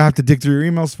 so you never have to dig through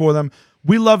your emails for them.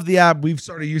 We love the app. We've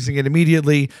started using it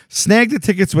immediately. Snag the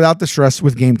tickets without the stress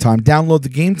with Game Time. Download the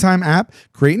Game Time app,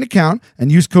 create an account,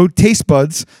 and use code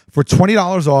TasteBuds for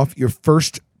 $20 off your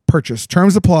first purchase.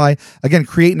 Terms apply. Again,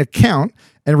 create an account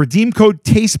and redeem code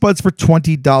TasteBuds for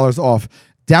 $20 off.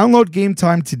 Download Game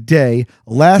Time today.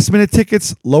 Last minute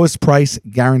tickets, lowest price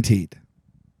guaranteed.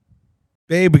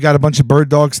 Babe, we got a bunch of bird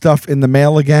dog stuff in the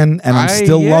mail again, and I'm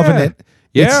still loving it.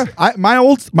 Yeah. My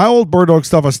old bird dog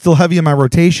stuff are still heavy in my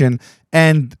rotation,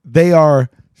 and they look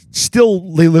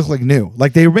like new.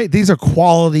 Like these are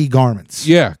quality garments.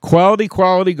 Yeah,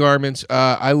 quality garments.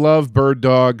 I love bird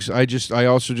dogs. I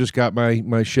also just got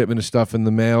my shipment of stuff in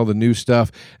the mail, the new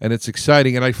stuff, and it's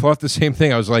exciting. And I thought the same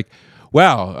thing. I was like,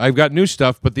 wow, I've got new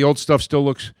stuff, but the old stuff still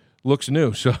looks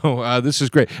new. So this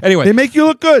is great. Anyway, they make you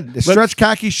look good. The stretch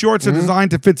khaki shorts are designed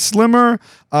to fit slimmer.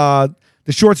 The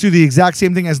shorts do the exact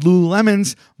same thing as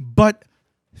Lululemon's, but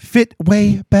fit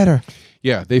way better.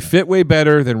 Yeah, they fit way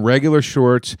better than regular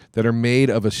shorts that are made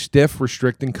of a stiff,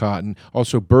 restricting cotton.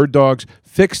 Also, Bird Dogs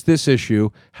fixed this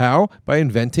issue. How? By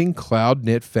inventing cloud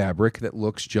knit fabric that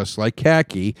looks just like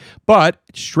khaki, but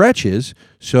it stretches,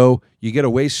 so you get a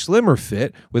way slimmer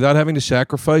fit without having to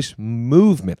sacrifice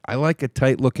movement. I like a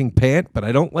tight-looking pant, but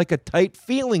I don't like a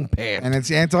tight-feeling pant. And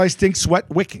it's anti-stink sweat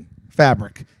wicking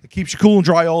fabric. It keeps you cool and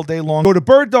dry all day long. Go to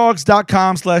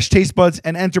birddogs.com/tastebuds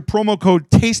and enter promo code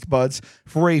tastebuds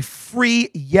for a free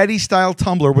Yeti-style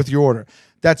tumbler with your order.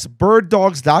 That's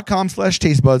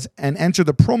birddogs.com/tastebuds and enter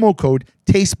the promo code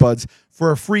tastebuds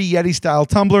for a free Yeti-style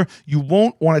tumbler. You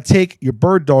won't want to take your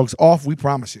bird dogs off, we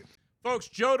promise you. Folks,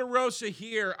 Joe DeRosa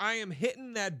here. I am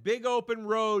hitting that big open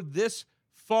road this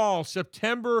fall,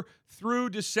 September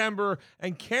through December,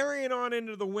 and carrying on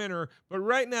into the winter. But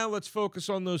right now, let's focus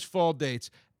on those fall dates.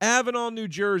 Avenel, New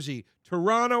Jersey,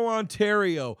 Toronto,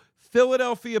 Ontario,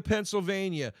 Philadelphia,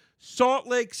 Pennsylvania, Salt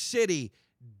Lake City,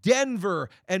 Denver,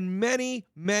 and many,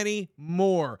 many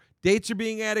more. Dates are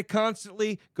being added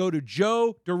constantly. Go to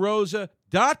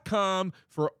joederosa.com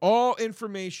for all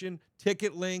information,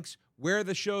 ticket links, where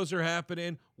the shows are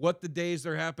happening, what the days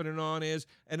they're happening on is.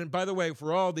 And then, by the way,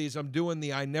 for all these, I'm doing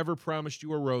the I Never Promised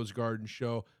You a Rose Garden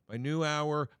show, my new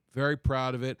hour. Very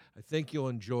proud of it. I think you'll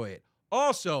enjoy it.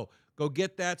 Also, go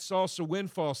get that Salsa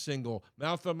Windfall single,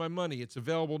 Mouth on My Money. It's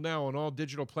available now on all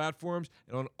digital platforms.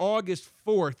 And on August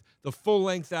 4th, the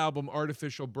full-length album,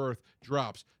 Artificial Birth,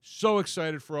 drops. So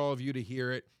excited for all of you to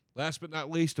hear it. Last but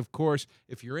not least, of course,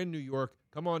 if you're in New York,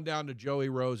 come on down to Joey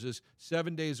Rose's,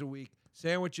 7 days a week.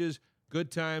 Sandwiches,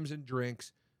 good times, and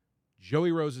drinks.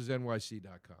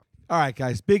 JoeyRosesNYC.com. All right,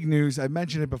 guys, big news. I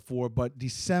mentioned it before, but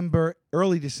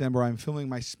early December, I'm filming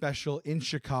my special in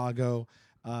Chicago,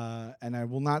 and I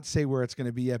will not say where it's going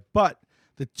to be yet, but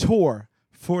the tour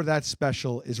for that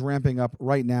special is ramping up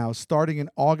right now, starting in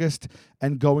August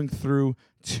and going through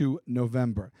to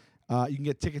November. You can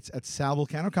get tickets at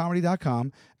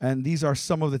salvulcanocomedy.com, and these are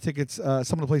some of the tickets,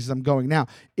 some of the places I'm going. Now,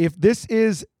 if this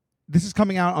is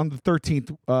coming out on the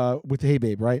 13th with Hey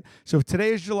Babe, right? So if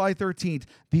today is July 13th,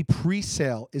 the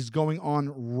pre-sale is going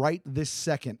on right this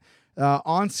second.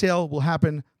 On sale will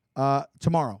happen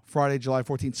tomorrow, Friday, July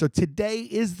 14th. So today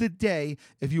is the day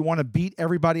if you want to beat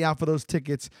everybody out for those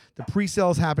tickets. The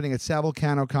pre-sale is happening at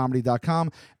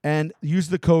salvulcanocomedy.com and use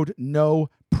the code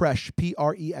NOPRESH,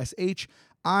 P-R-E-S-H.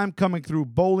 I'm coming through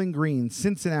Bowling Green,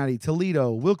 Cincinnati,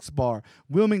 Toledo, Wilkes-Barre,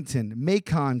 Wilmington,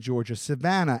 Macon, Georgia,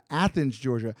 Savannah, Athens,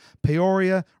 Georgia,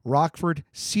 Peoria, Rockford,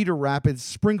 Cedar Rapids,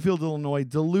 Springfield, Illinois,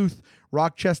 Duluth,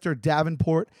 Rochester,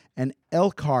 Davenport, and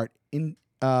Elkhart,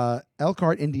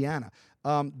 Indiana.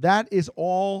 That is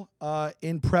all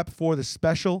in prep for the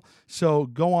special. So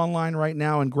go online right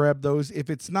now and grab those. If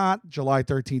it's not July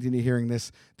 13th and you're hearing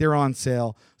this, they're on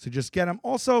sale. So just get them.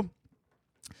 Also,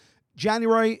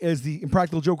 January is the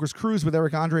Impractical Jokers Cruise with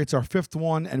Eric Andre. It's our 5th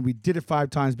one, and we did it 5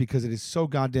 times because it is so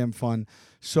goddamn fun.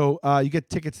 So you get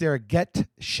tickets there at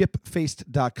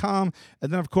getshipfaced.com.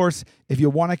 And then, of course, if you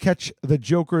want to catch the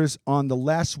Jokers on the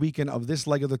last weekend of this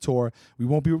leg of the tour, we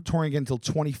won't be touring again until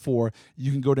 24.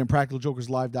 You can go to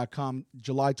impracticaljokerslive.com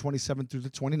July 27th through the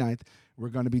 29th. We're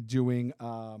going to be doing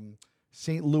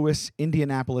St. Louis,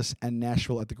 Indianapolis, and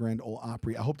Nashville at the Grand Ole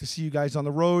Opry. I hope to see you guys on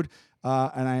the road.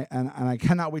 And I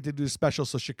cannot wait to do the special.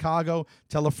 So Chicago,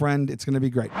 tell a friend. It's going to be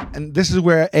great. And this is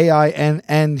where AI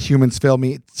and humans fail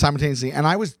me simultaneously. And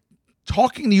I was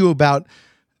talking to you about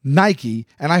Nike,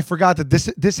 and I forgot that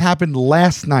this happened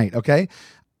last night, okay?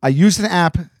 I used an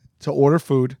app to order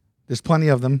food. There's plenty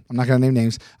of them. I'm not going to name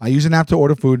names. I used an app to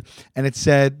order food, and it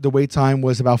said the wait time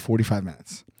was about 45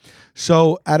 minutes.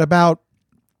 So at about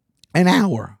an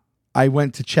hour, I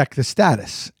went to check the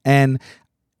status, and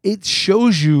it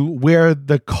shows you where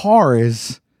the car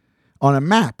is on a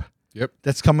map. Yep.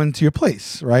 That's coming to your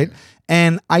place, right?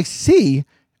 And I see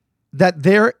that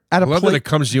they're at a I love that it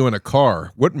comes to you in a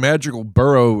car. What magical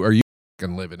borough are you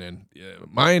living in? Yeah,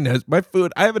 mine has my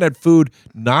food. I haven't had food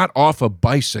not off a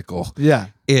bicycle. Yeah.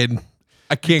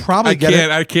 I can't probably get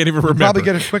I can't even remember. Probably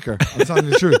get it quicker. I'm telling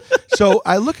you the truth. So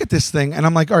I look at this thing and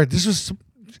I'm like, all right, this was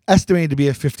estimated to be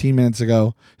at 15 minutes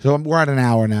ago. So we're at an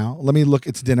hour now. Let me look.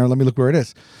 It's dinner. Let me look where it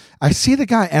is. I see the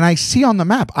guy, and I see on the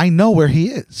map. I know where he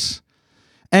is,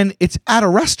 and it's at a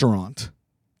restaurant.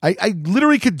 I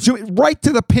literally could do it right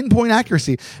to the pinpoint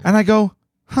accuracy, and I go,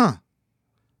 huh?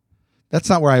 That's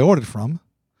not where I ordered from.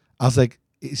 I was like,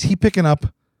 is he picking up?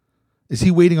 Is he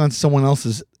waiting on someone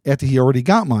else's after he already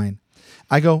got mine?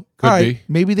 I go, Could all right, be.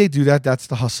 maybe they do that. That's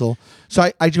the hustle. So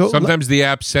I go. Sometimes the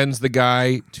app sends the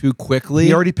guy too quickly.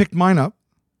 He already picked mine up,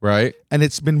 right? and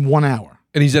it's been 1 hour.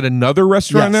 And he's at another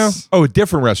restaurant Yes. now? Oh, a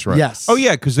different restaurant. Yes. Oh,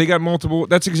 yeah, because they got multiple.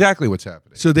 That's exactly what's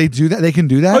happening. So they do that. They can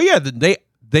do that. Oh, yeah. They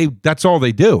that's all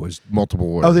they do is multiple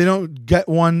orders. Oh, they don't get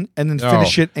one and then No.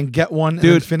 finish it and get one and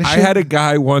Dude, then finish I it. had a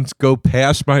guy once go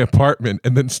past my apartment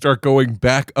and then start going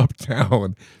back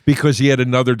uptown because he had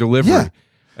another delivery. Yeah.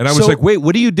 And I was So- like, wait,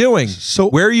 what are you doing? So-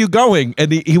 where are you going?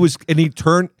 And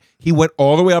he went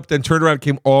all the way up, then turned around,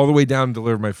 came all the way down and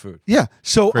delivered my food. Yeah.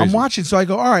 So I'm Crazy. watching. So I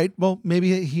go, all right, well,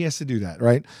 maybe he has to do that,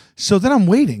 right? So then I'm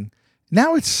waiting.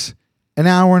 Now it's an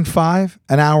hour and 5,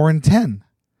 an hour and 10.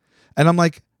 And I'm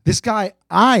like, this guy,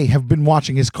 I have been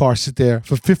watching his car sit there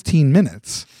for 15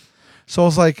 minutes. So I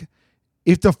was like,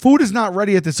 if the food is not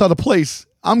ready at this other place,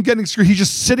 I'm getting screwed. He's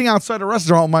just sitting outside a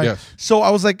restaurant. Yes. So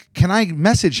I was like, can I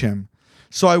message him?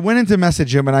 So I went in to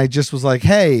message him and I just was like,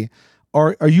 hey,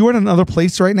 are you at another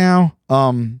place right now?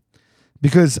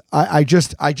 Because I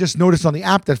just noticed on the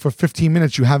app that for 15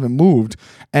 minutes you haven't moved,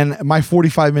 and my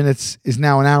 45 minutes is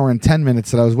now an hour and 10 minutes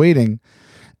that I was waiting,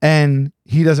 and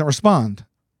he doesn't respond.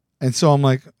 And so I'm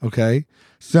like, okay.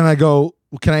 So then I go,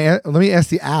 let me ask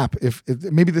the app if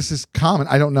maybe this is common.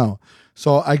 I don't know.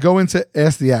 So I go into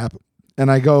ask the app and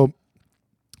I go,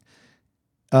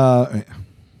 I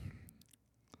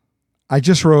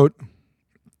just wrote,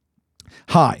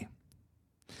 hi,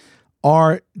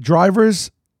 are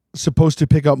drivers supposed to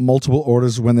pick up multiple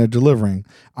orders when they're delivering?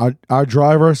 Our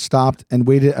driver stopped and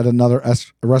waited at another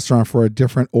restaurant for a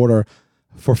different order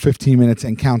for 15 minutes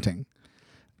and counting.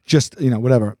 Just,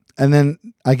 whatever. And then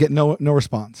I get no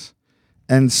response.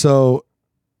 And so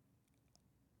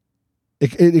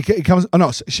it comes, oh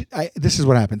no, this is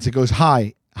what happens. It goes,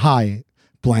 hi,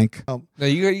 blank. Now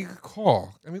you could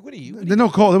call. I mean, what are you? There's no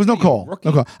call. There was no call. rookie?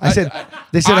 No call. They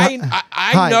said,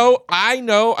 I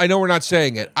know. We're not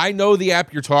saying it. I know the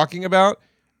app you're talking about.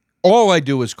 All I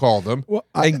do is call them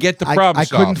and get the problem I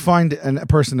solved. couldn't find a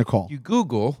person to call. You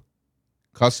Google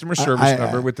customer service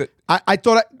number with it. I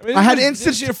thought I had instant.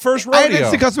 This is your first I had rodeo.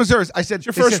 instant customer service. I said, It's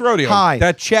your first rodeo. Hi.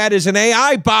 That chat is an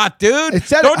AI bot, dude. It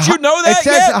said, Don't you know that It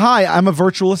says, yet? hi, I'm a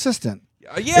virtual assistant.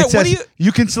 Yeah. It says, What do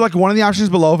you? can select one of the options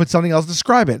below. If it's something else,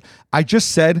 describe it. I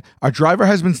just said our driver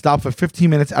has been stopped for 15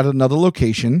 minutes at another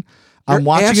location. I'm You're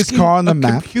watching his asking car on the a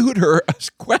map. Computer a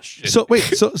question. So wait,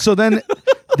 so then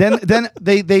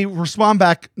they respond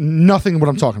back nothing what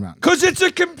I'm talking about. Because it's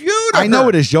a computer. I know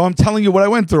it is, Joe. I'm telling you what I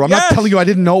went through. I'm Yes. not telling you I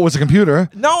didn't know it was a computer.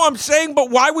 No, I'm saying, but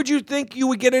why would you think you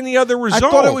would get any other result? I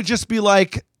thought it would just be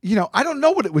like, I don't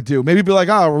know what it would do. Maybe be like,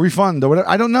 a refund or whatever.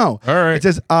 I don't know. All right. It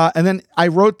says, and then I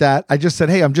wrote that. I just said,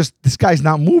 hey, this guy's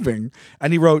not moving.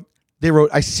 And they wrote,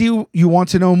 I see you want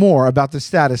to know more about the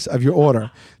status of your order.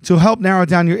 To help narrow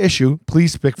down your issue,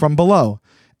 please pick from below.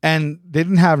 And they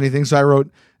didn't have anything. So I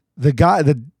wrote,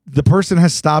 the person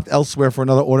has stopped elsewhere for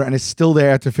another order and is still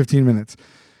there after 15 minutes.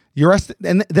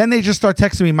 And then they just start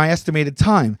texting me my estimated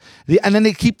time. And then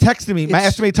they keep texting me my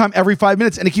estimated time every 5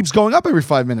 minutes, and it keeps going up every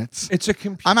 5 minutes. It's a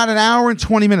computer. I'm at an hour and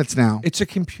 20 minutes now. It's a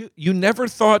computer. You never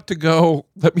thought to go,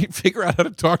 let me figure out how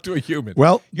to talk to a human.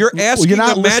 Well, you're asking you're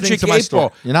not a listening magic to my 8 story.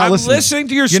 ball. You're not I'm listening.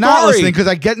 to your You're story. not listening because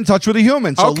I get in touch with a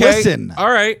human. So okay. listen.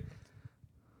 All right.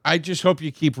 I just hope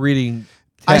you keep reading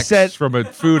I texts said- from a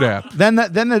food app. Then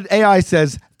the AI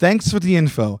says, thanks for the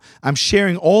info. I'm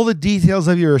sharing all the details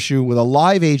of your issue with a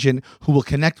live agent who will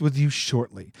connect with you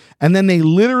shortly. And then they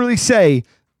literally say,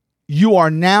 you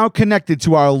are now connected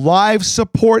to our live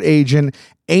support agent,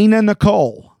 Aina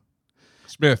Nicole.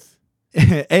 Smith.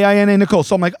 AINA Nicole.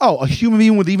 So I'm like, oh, a human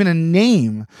being with even a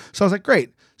name. So I was like,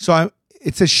 great. So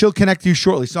it says she'll connect you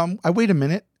shortly. So I wait a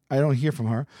minute. I don't hear from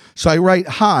her. So I write,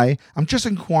 hi, I'm just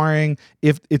inquiring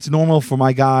if it's normal for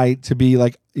my guy to be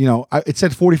like, it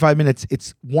said 45 minutes.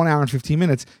 It's 1 hour and 15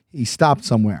 minutes. He stopped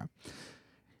somewhere.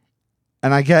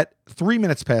 And I get 3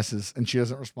 minutes passes and she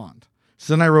doesn't respond.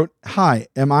 So then I wrote, hi,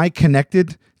 am I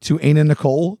connected to Aina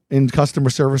Nicole in customer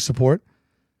service support?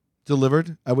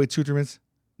 Delivered. I wait 2-3 minutes.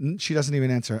 She doesn't even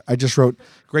answer. I just wrote,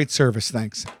 great service,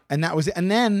 thanks. And that was it.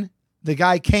 And then the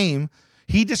guy came.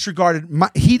 He disregarded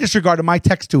my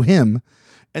text to him,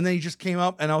 and then he just came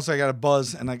up, and also I got a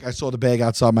buzz, and I saw the bag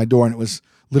outside my door, and it was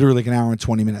literally like an hour and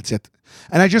 20 minutes.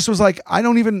 And I just was like, I'm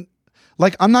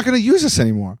not going to use this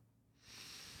anymore.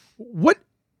 What?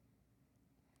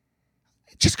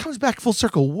 It just comes back full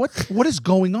circle. What is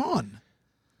going on?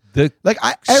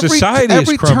 Society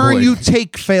every is crumbling. turn you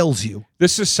take fails you. The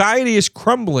society is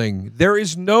crumbling. There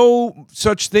is no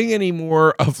such thing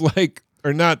anymore of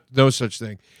no such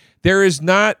thing. There is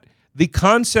not the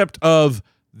concept of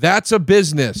that's a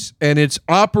business and it's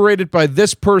operated by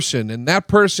this person and that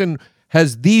person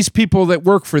has these people that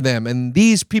work for them and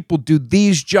these people do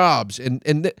these jobs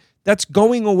and that's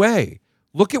going away.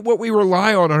 Look at what we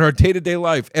rely on our day-to-day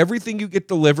life. Everything you get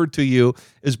delivered to you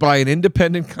is by an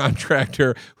independent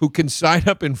contractor who can sign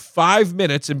up in 5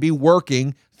 minutes and be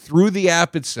working through the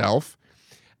app itself.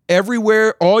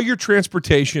 Everywhere, all your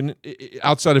transportation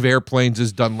outside of airplanes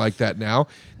is done like that now.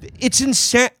 It's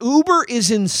insane. Uber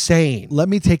is insane. Let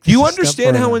me take this Do you a step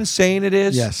understand how further. insane it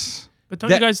is? Yes. But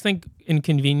don't you guys think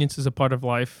inconvenience is a part of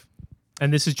life?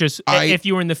 And this is just, if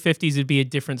you were in the 50s, it'd be a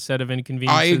different set of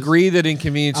inconveniences. I agree that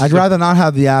inconvenience. I'd rather not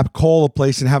have the app, call a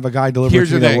place and have a guy deliver Here's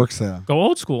to me the that thing. works there. Go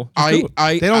old school. Just do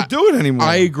it. They don't do it anymore.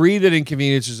 I agree that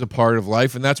inconvenience is a part of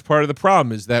life, and that's part of the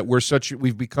problem. Is that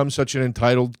we've become such an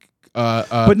entitled,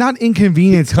 but not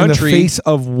inconvenience in the country. face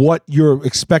of what you're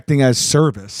expecting as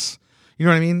service. You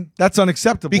know what I mean? That's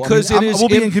unacceptable. Because I mean, it is we'll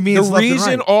be the inconvenienced left and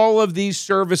reason right. all of these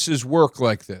services work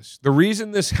like this. The reason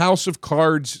this house of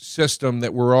cards system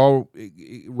that we're all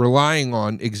relying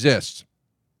on exists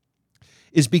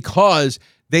is because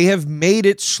they have made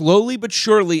it slowly but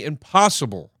surely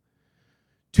impossible.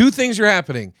 Two things are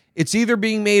happening. It's either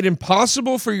being made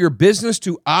impossible for your business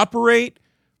to operate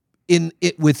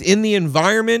within the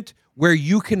environment where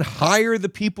you can hire the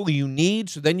people you need,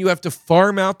 so then you have to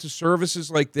farm out to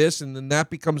services like this, and then that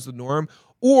becomes the norm.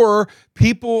 Or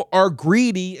people are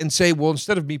greedy and say, well,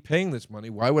 instead of me paying this money,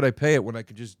 why would I pay it when I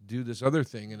could just do this other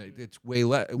thing and it's way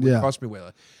less? It would cost me way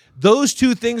less. Those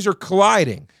two things are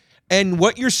colliding. And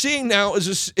what you're seeing now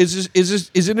is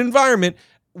an environment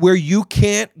where you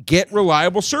can't get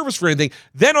reliable service for anything.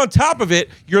 Then on top of it,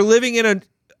 you're living in a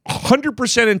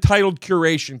 100% entitled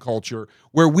curation culture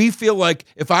where we feel like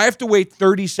if I have to wait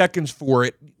 30 seconds for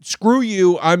it, screw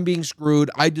you, I'm being screwed,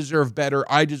 I deserve better,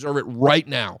 I deserve it right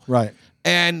now. Right.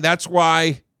 And that's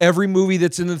why every movie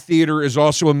that's in the theater is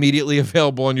also immediately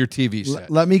available on your TV set.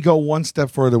 Let me go one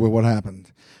step further with what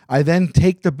happened. I then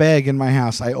take the bag in my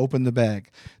house. I open the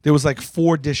bag. There was like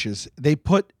 4 dishes. They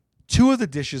put 2 of the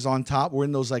dishes on top were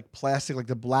in those like plastic, like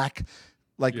the black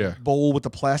bowl with the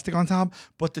plastic on top,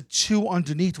 but the 2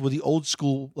 underneath were the old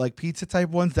school like pizza type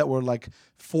ones that were like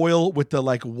foil with the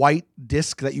like white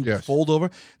disc that you fold over.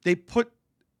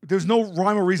 There's no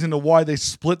rhyme or reason to why they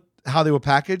split how they were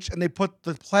packaged, and they put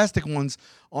the plastic ones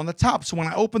on the top. So when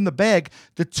I opened the bag,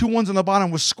 the 2 ones on the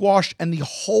bottom was squashed, and the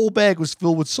whole bag was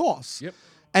filled with sauce. Yep.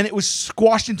 And it was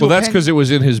squashed into. Well, that's because it was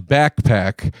in his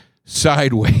backpack.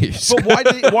 Sideways.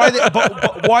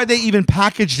 But why they even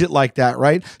packaged it like that,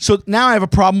 right? So now I have a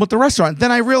problem with the restaurant.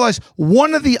 Then I realized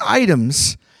one of the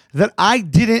items that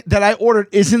I ordered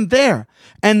isn't there.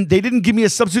 And they didn't give me a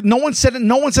substitute. No one said it.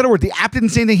 No one said a word. The app didn't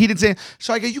say anything. He didn't say anything.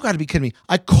 So I go, you got to be kidding me.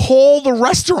 I call the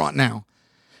restaurant now.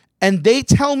 And they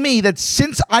tell me that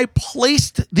since I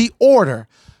placed the order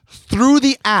through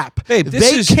the app, babe,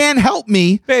 they can't help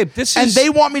me. Babe, and they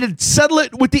want me to settle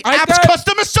it with the app's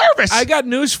customer service. I got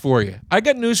news for you.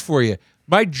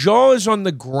 My jaw is on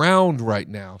the ground right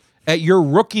now at your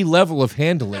rookie level of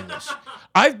handling this.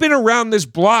 I've been around this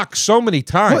block so many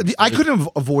times. What, I couldn't have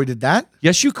avoided that.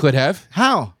 Yes, you could have.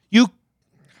 How? We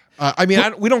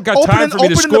don't got time for me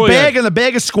to opening the bag and the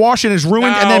bag is squashed and is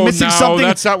ruined, and then missing something.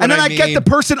 That's not what and then I get the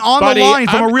person on the line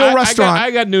from a real restaurant.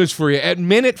 I got news for you. At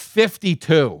minute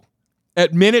 52,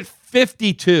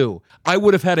 I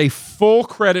would have had a full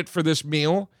credit for this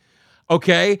meal.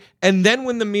 Okay, and then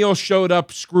when the meal showed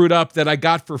up screwed up that I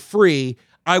got for free,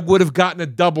 I would have gotten a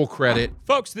double credit.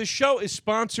 Folks, this show is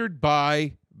sponsored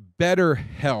by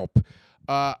BetterHelp.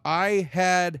 I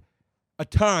had a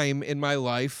time in my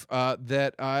life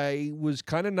that I was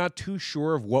kind of not too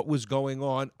sure of what was going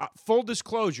on. Full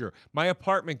disclosure, my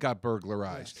apartment got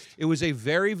burglarized. Yes. It was a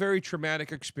very, very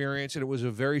traumatic experience, and it was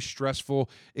a very stressful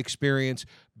experience.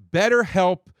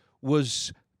 BetterHelp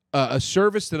was a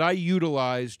service that I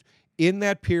utilized in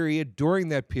that period, during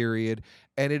that period,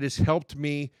 and it has helped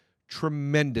me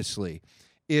tremendously.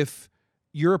 If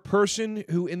you're a person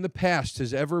who in the past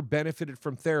has ever benefited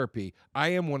from therapy, I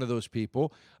am one of those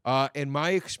people, and my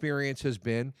experience has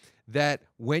been that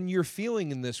when you're feeling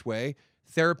in this way,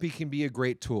 therapy can be a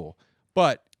great tool.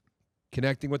 But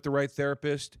connecting with the right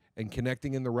therapist and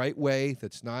connecting in the right way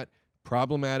that's not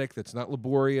problematic, that's not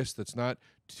laborious, that's not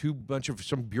too much of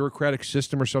some bureaucratic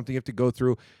system or something you have to go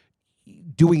through,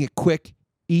 doing it quick,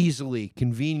 easily,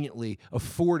 conveniently,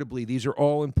 affordably. These are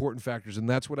all important factors, and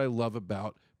that's what I love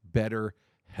about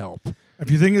BetterHelp.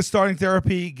 If you think of starting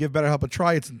therapy, give BetterHelp a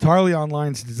try. It's entirely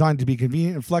online. It's designed to be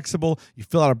convenient and flexible. You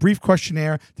fill out a brief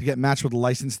questionnaire to get matched with a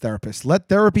licensed therapist. Let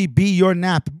therapy be your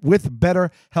nap with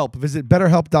BetterHelp. Visit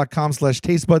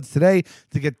BetterHelp.com/tastebuds today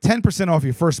to get 10% off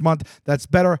your first month. That's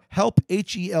BetterHelp,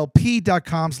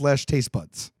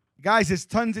 HELP.com/tastebuds. Guys, there's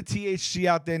tons of THC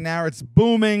out there now. It's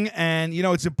booming, and,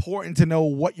 it's important to know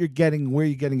what you're getting, where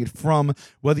you're getting it from.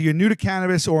 Whether you're new to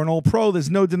cannabis or an old pro, there's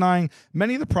no denying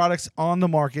many of the products on the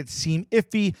market seem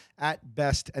iffy at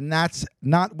best, and that's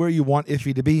not where you want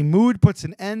iffy to be. Mood puts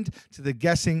an end to the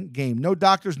guessing game. No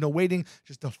doctors, no waiting,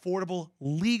 just affordable,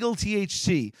 legal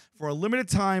THC. For a limited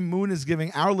time, Moon is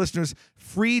giving our listeners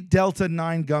free Delta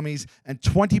 9 gummies and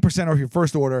 20% off your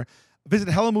first order. Visit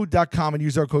HelloMood.com and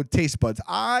use our code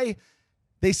TasteBuds.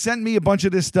 They sent me a bunch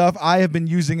of this stuff. I have been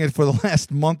using it for the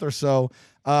last month or so.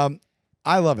 I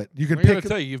love it. You can I'm going pick. to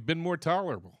tell you, you've been more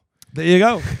tolerable. There you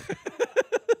go.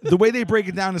 The way they break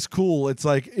it down is cool. It's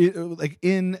like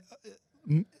in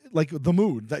the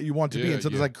mood that you want to be in. So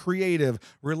there's like creative,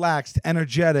 relaxed,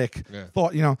 energetic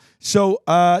thought. So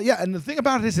and the thing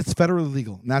about it is it's federally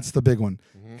legal, and that's the big one.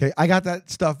 Mm-hmm. Okay, I got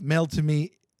that stuff mailed to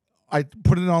me. I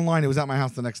put it online. It was at my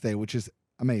house the next day, which is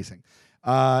amazing.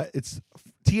 It's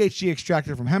THC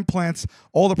extracted from hemp plants.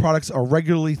 All the products are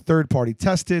regularly third-party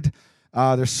tested.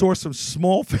 They're sourced from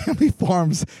small family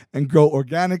farms and grow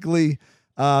organically.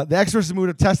 The experts in Mood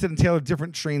have tested and tailored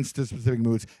different strains to specific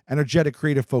moods, energetic,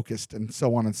 creative, focused, and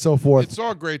so on and so forth. It's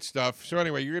all great stuff. So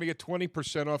anyway, you're going to get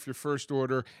 20% off your first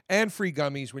order and free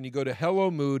gummies when you go to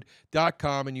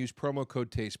HelloMood.com and use promo code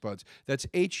TasteBuds. That's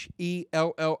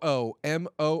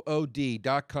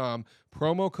HelloMood.com,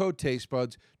 promo code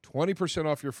TasteBuds, 20%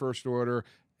 off your first order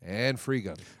and free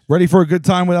gummies. Ready for a good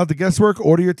time without the guesswork?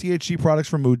 Order your THC products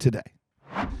from Mood today.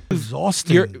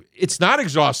 Exhausting. It's not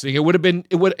exhausting. It would have been.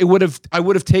 I would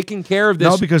have taken care of this.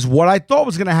 No, because what I thought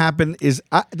was going to happen is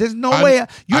there's no way I'm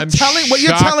you're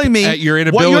telling me at your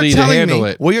inability to handle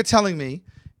it. What you're telling me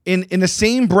in the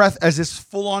same breath as this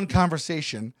full-on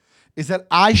conversation is that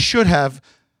I should have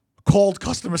called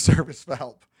customer service for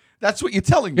help. That's what you're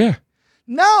telling me. Yeah.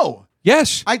 No.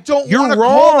 Yes. I don't want to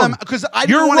call them because I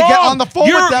don't want to get on the phone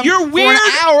with them for an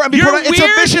hour and it's a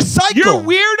vicious cycle. Your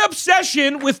weird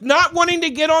obsession with not wanting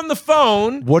to get on the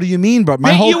phone. What do you mean, bro?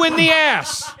 Bit you in the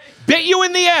ass. Bit you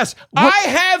in the ass. I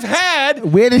have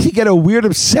had. Where did he get a weird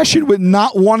obsession with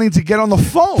not wanting to get on the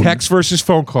phone? Text versus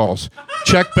phone calls.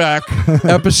 Check back.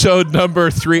 Episode number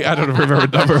 3. I don't remember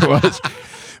what number it was.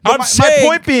 My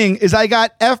point being is I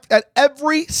got F at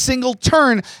every single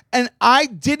turn, and I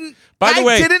didn't. By the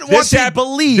way, didn't want to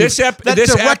believe this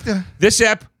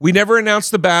app. We never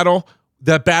announced the battle.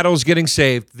 The battle is getting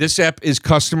saved. This app is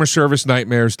customer service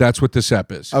nightmares. That's what this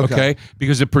app is. Okay,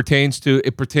 because it pertains to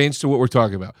what we're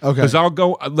talking about. Okay, because I'm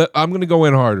going to go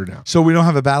in harder now. So we don't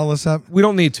have a battle this app. We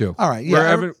don't need to. All right.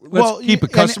 Yeah. Let's keep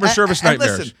it customer service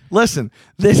nightmares. Listen.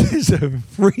 This is a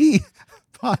free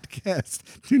podcast.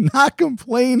 Do not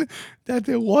complain that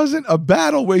there wasn't a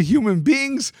battle where human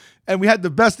beings and we had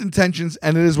the best intentions,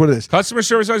 and it is what it is. Customer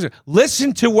service.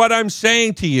 Listen to what I'm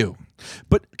saying to you.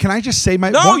 But can I just say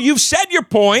you've said your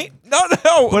point. No.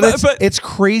 But it's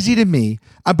crazy to me.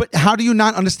 But how do you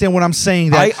not understand what I'm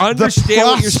saying? That I understand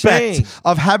what you're saying.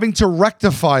 Of having to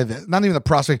rectify this, not even the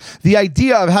prospect, the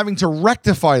idea of having to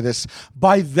rectify this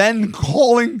by then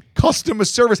calling customer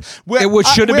service. It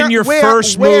should have been your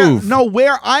first move.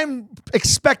 Where I'm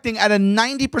expecting at a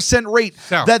 90% rate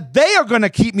that they are going to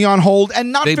keep me on hold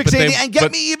and not fix anything and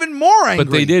get me even more angry.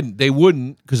 But they didn't. They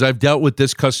wouldn't, because I've dealt with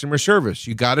this customer service.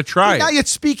 You got to try it. Now you're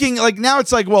speaking now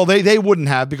it's like, well, they wouldn't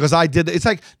have because I did. It's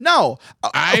like, no.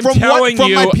 I'm telling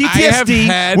you, my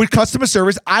PTSD with customer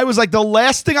service, I was like, the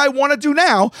last thing I want to do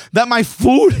now that my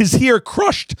food is here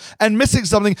crushed and missing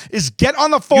something is get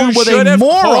on the phone with a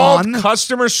moron. Called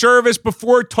customer service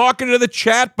before talking to the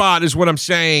chatbot is what I'm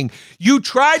saying. You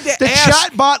tried to the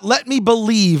chatbot let me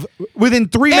believe within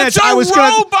 3 minutes I was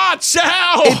going to. It's a robot,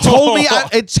 Sal. It told me,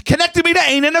 it's connected me to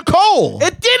Anna Nicole.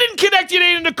 It didn't connect you to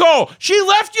Anna Nicole. She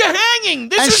left you hanging.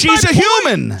 She's a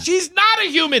human. She's not a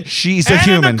human. She's a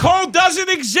human. Anna Nicole doesn't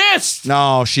exist.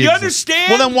 No, you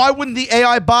understand? Well, then why wouldn't the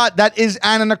AI bot that is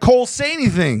Anna Nicole say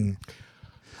anything?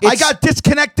 I got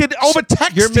disconnected over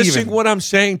text. You're missing what I'm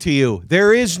saying to you.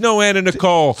 There is no Anna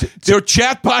Nicole. Their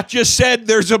chatbot just said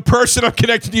there's a person I'm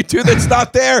connecting you to that's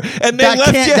not there, and they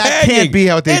left you hanging. That can't be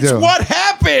what they do. It's what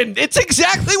happened. It's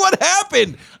exactly what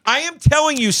happened. I am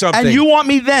telling you something. And you want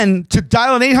me then to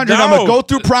dial an 800 number, go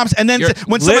through prompts, and then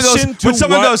when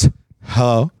someone goes,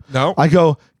 hello? No. I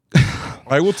go,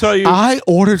 I will tell you. I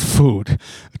ordered food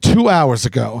 2 hours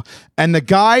ago, and the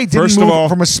guy didn't First of move all-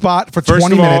 from a spot for first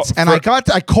 20 of all, minutes, and I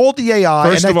called the AI,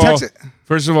 First and of I all, texted.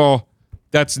 first of all,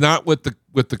 that's not what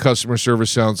the customer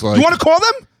service sounds like. You want to call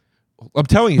them? I'm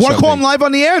telling you Want to something. call them live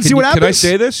on the air and see what happens? Can I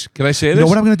say this? Can I say this? You know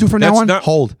what I'm going to do from now That's on? not-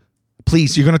 Hold.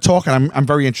 Please, you're going to talk, and I'm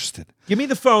very interested. Give me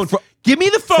the phone. Give me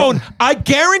the phone. I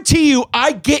guarantee you,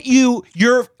 I get you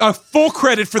your full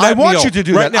credit for that. I want meal you to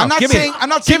do right that. now. I'm not Give me saying it. I'm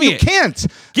not Give saying me you it. can't.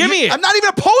 Give me it. I'm not even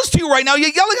opposed to you right now. You're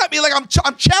yelling at me like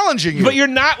I'm challenging you. But you're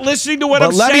not listening to what But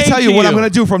I'm let saying. me tell you to what I'm going to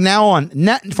do from now on.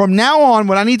 From now on,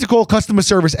 when I need to call customer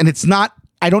service, and it's not,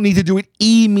 I don't need to do it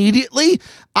immediately.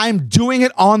 I'm doing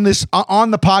it on the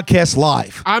podcast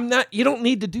live. I'm not. You don't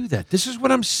need to do that. This is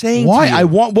what I'm saying. Why? To you. I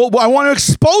want to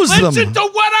expose Listen them. to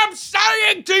what I'm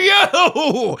saying to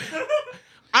you.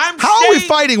 How are we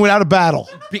fighting without a battle?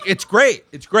 It's great.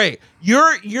 It's great.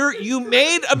 You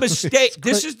made a mistake.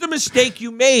 This is the mistake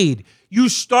you made. You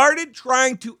started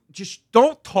trying to just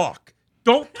don't talk.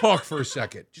 Don't talk for a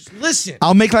second. Just listen.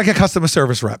 I'll make like a customer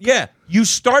service rep. Yeah. You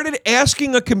started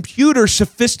asking a computer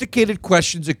sophisticated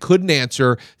questions it couldn't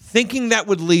answer, thinking that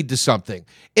would lead to something.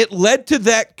 It led to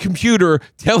that computer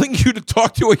telling you to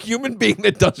talk to a human being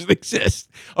that doesn't exist.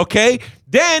 Okay?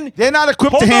 Then They're not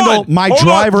equipped to hold handle on, my hold on.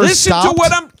 driver Listen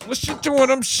stopped. Listen to what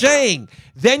I'm saying.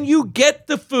 Then you get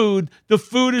the food. The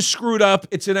food is screwed up.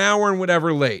 It's an hour and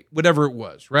whatever it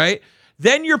was, right?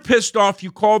 Then you're pissed off.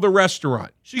 You call the restaurant.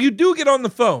 So you do get on the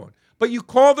phone, but you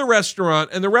call the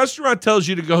restaurant, and the restaurant tells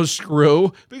you to go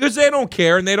screw because they don't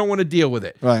care and they don't want to deal with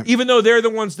it. Right. Even though they're the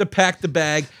ones that pack the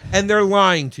bag and they're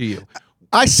lying to you.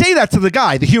 I say that to the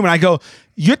guy, the human. I go,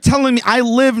 you're telling me I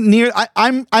live near.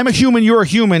 I'm a human. You're a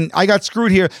human. I got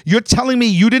screwed here. You're telling me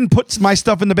you didn't put my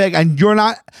stuff in the bag, and you're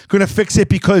not going to fix it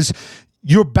because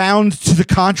you're bound to the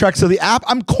contracts of the app.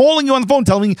 I'm calling you on the phone,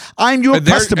 telling you I'm your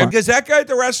customer. Because that guy at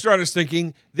the restaurant is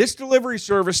thinking this delivery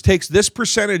service takes this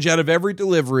percentage out of every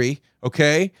delivery.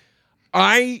 Okay,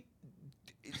 his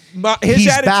He's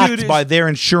attitude backed is by their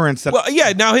insurance. well,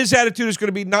 yeah. Now his attitude is going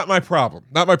to be not my problem,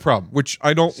 which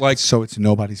I don't like. So it's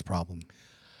nobody's problem.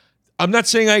 I'm not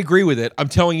saying I agree with it. I'm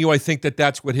telling you I think that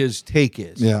that's what his take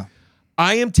is. Yeah.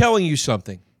 I am telling you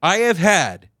something. I have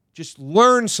had, just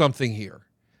learn something here.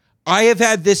 I have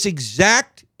had this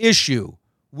exact issue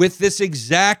with this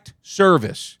exact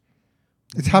service.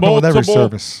 It's happened with every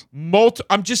service.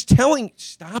 I'm just telling,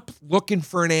 stop looking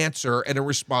for an answer and a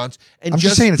response. And I'm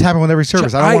just saying it's happened with every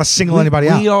service. I don't want to single anybody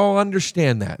out. We all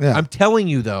understand that. Yeah. I'm telling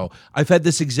you, though, I've had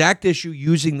this exact issue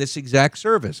using this exact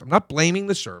service. I'm not blaming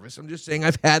the service. I'm just saying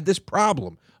I've had this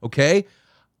problem, okay?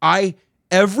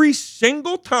 Every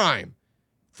single time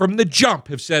from the jump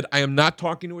have said, I am not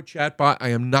talking to a chatbot. I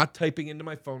am not typing into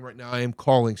my phone right now. I am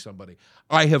calling somebody.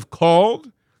 I have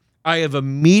called. I have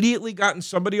immediately gotten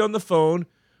somebody on the phone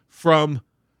from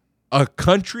a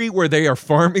country where they are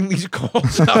farming these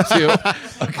calls out to.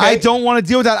 Okay? I don't want to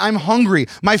deal with that. I'm hungry.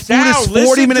 My food Now, is 40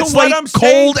 listen minutes to what late, I'm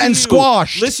saying cold to and you.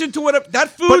 squashed. Listen to what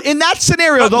that food. But in that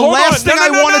scenario, the hold last on. thing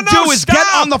I want to do is get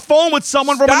stop. on the phone with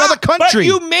someone from Stop. another country.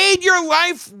 But you made your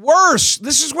life worse.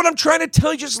 This is what I'm trying to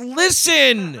tell you. Just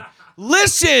listen.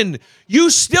 Listen. You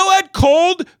still had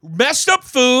cold, messed up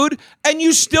food, and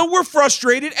you still were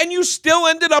frustrated, and you still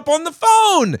ended up on the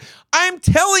phone. I'm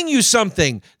telling you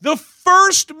something. The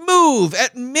first move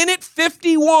at minute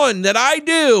 51 that I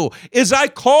do is I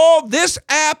call this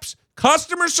app's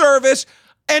customer service,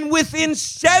 and within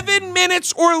 7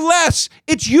 minutes or less,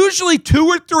 it's usually 2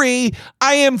 or 3,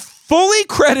 I am fully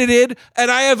credited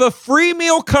and I have a free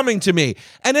meal coming to me.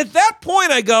 And at that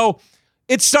point, I go,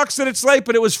 it sucks that it's late,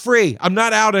 but it was free. I'm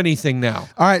not out anything now.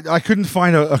 All right, I couldn't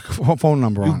find a phone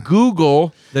number on it.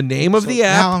 Google the name of the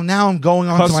app. Now I'm going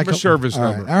on to my Customer service all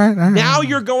number. All right. Now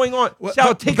you're going on.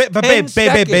 Sal, it takes 10 babe,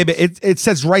 seconds. it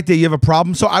says right there you have a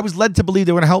problem. So I was led to believe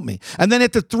they were going to help me. And then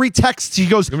at the 3 texts, he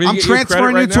goes, You want me to I'm get your transferring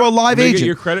credit you right to a now? live You want me to agent. get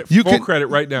your credit, You full can- credit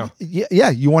right now. Yeah,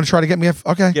 you want to try to get me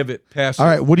okay. Give it. Pass it. All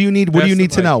right, what do you need? What Pass do you the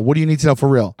need to mic. know? What do you need to know for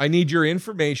real? I need your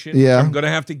information. Yeah. I'm going to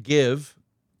have to give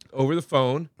over the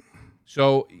phone.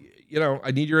 So,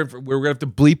 I need your info. We're going to have to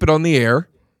bleep it on the air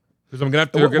because I'm going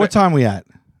to have to. What time are we at?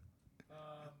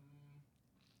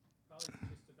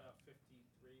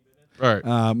 All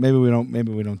right. Maybe we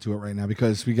don't do it right now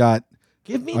because we got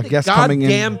Give me a the guest coming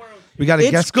goddamn. in. We got a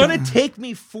It's guest going to co- take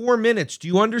me 4 minutes. Do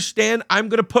you understand? I'm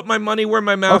going to put my money where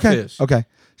my mouth Okay. is. Okay.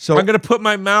 So I'm going to put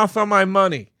my mouth on my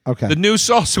money. Okay. The new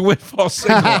salsa windfall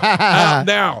single out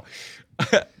now.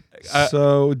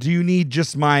 So do you need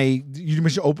just you want me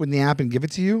to open the app and give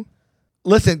it to you?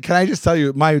 Listen, can I just tell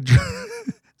you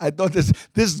I thought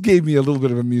this gave me a little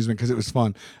bit of amusement because it was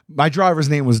fun. My driver's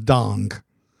name was Dong.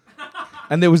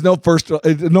 And there was no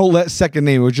second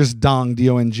name. It was just Dong,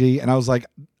 D-O-N-G. And I was like,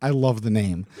 I love the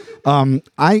name. I mean,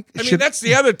 that's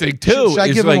the other thing too. Should I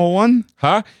give him a 1?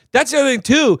 Huh? That's the other thing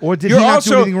too. Or did he not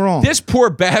do anything wrong? This poor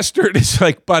bastard is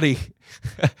like, buddy,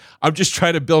 I'm just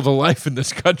trying to build a life in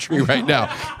this country right now.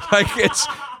 Like it's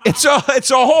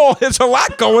a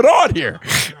lot going on here.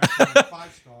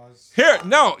 5 stars. Here,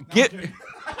 no, give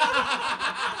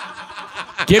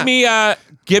me I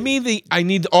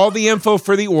need all the info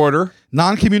for the order.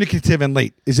 Non-communicative and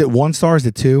late. Is it 1 star? Is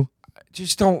it 2?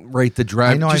 Just don't rate the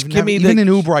driver. I know. Just give me even in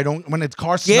Uber, I don't. When the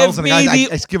car smells and I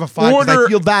just give a 5 because I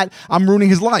feel that I'm ruining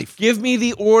his life. Give me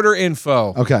the order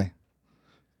info. Okay.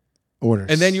 Orders.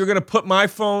 And then you're gonna put my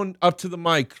phone up to the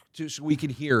mic so we can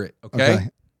hear it. Okay.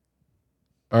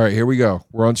 All right. Here we go.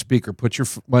 We're on speaker. Put your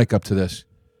mic up to this.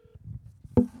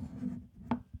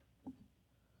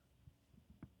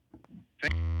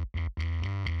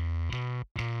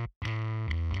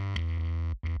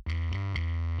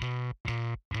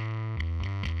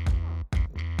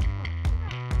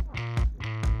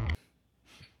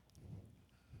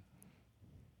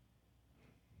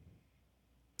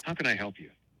 How can I help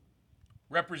you?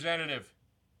 Representative.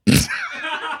 This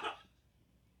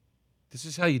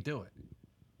is how you do it.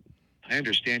 I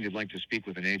understand you'd like to speak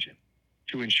with an agent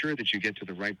to ensure that you get to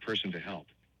the right person to help.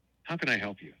 How can I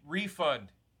help you? Refund.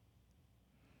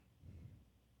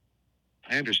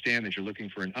 I understand that you're looking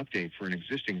for an update for an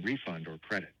existing refund or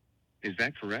credit. Is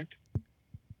that correct?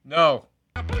 No.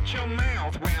 I put your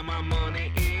mouth where my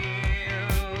money is.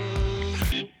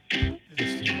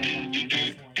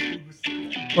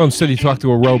 Well, instead you talk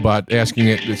to a robot asking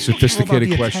it the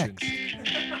sophisticated questions.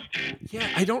 Yeah,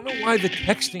 I don't know why the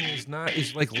texting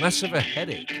is like less of a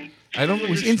headache. I don't know. It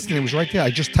was instant. It was right there. I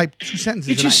just typed 2 sentences.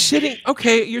 You're just sitting.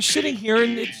 Okay, you're sitting here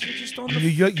and you're just on the.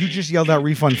 You just yelled out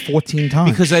refund 14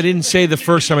 times. Because I didn't say the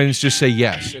first time. I didn't just say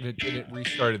yes, and it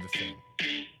restarted the thing.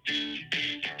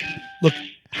 Look,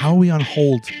 how are we on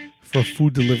hold for a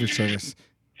food delivery service?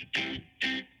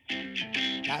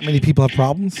 That many people have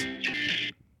problems?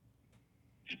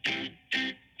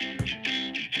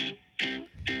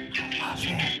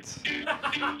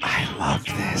 I love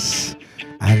this.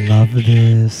 I love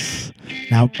this.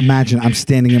 Now imagine I'm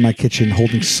standing in my kitchen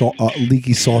holding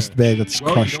leaky sauce bag that's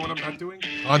crushed. You know what I'm not doing?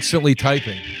 Constantly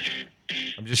typing.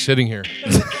 I'm just sitting here.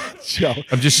 Joe,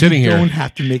 I'm just sitting here. You don't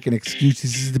have to make an excuse.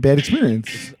 This is the bad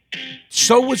experience.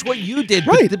 So was what you did.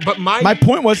 Right. But my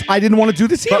point was I didn't want to do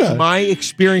this either. But my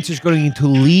experience is going to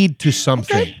lead to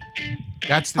something. Okay.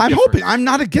 That's the I'm difference. hoping. I'm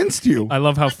not against you. I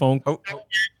love how phone.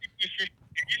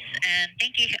 And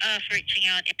thank you for reaching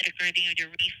out regarding your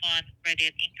refund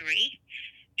credit inquiry.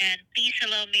 And please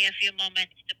allow me a few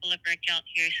moments to pull up your account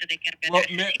here so they can better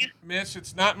assist you. Miss,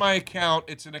 it's not my account.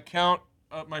 It's an account,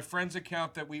 my friend's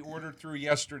account that we ordered through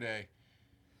yesterday.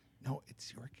 No,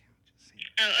 it's your account.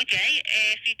 Oh, okay.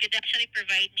 If you could actually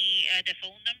provide me the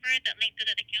phone number that linked to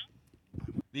that account.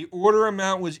 The order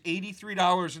amount was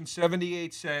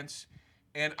 $83.78,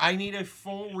 and I need a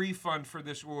full refund for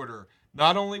this order.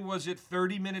 Not only was it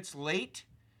 30 minutes late,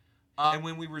 and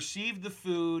when we received the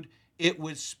food, it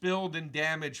was spilled and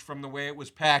damaged from the way it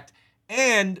was packed.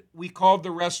 And we called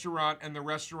the restaurant, and the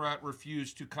restaurant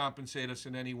refused to compensate us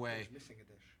in any way. It was missing a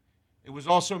dish. It was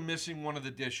also missing one of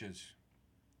the dishes.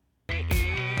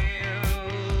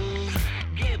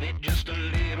 Give it just a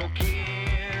little kiss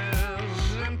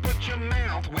and put your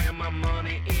mouth where my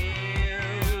money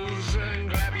is. And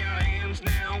grab your hands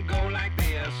now, go like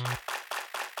this.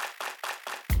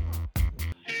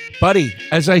 Buddy,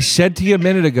 as I said to you a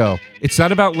minute ago, it's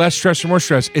not about less stress or more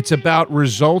stress. It's about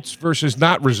results versus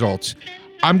not results.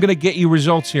 I'm going to get you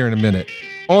results here in a minute.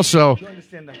 Also,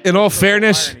 in all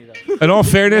fairness, in all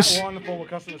fairness, We're on the phone with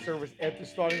customer service after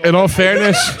starting. in all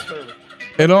fairness,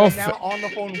 in all now on the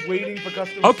phone waiting for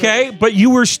customer okay, service. but you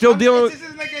were still dealing with. This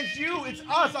isn't against you. It's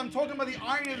us. I'm talking about the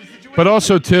irony of the situation. But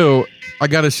also, too, I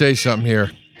got to say something here.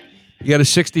 You got a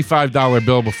 $65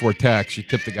 bill before tax. You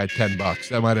tipped the guy $10.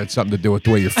 That might have had something to do with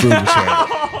the way your food was handled.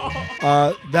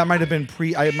 That might have been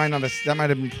pre. I might not have. That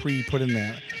might have been pre put in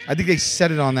there. I think they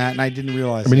set it on that, and I didn't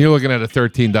realize. I mean, you're looking at a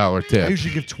 $13 I tip.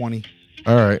 usually give 20.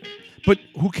 All right. But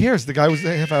who cares? The guy was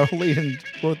a half hour late and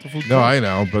brought the food. No, I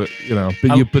know, but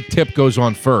but tip goes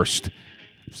on first.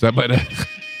 So that might have.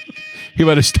 He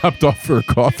might have stopped off for a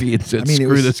coffee and said,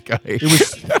 "Screw this guy."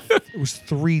 It was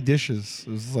 3 dishes.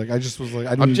 It was like I just was like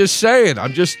I didn't. I'm just saying.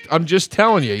 I'm just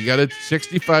telling you. You got a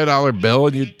 $65 bill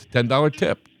and you $10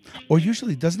 tip. Or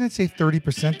usually doesn't it say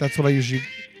 30%? That's what I usually.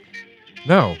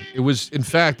 No, it was. In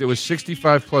fact, it was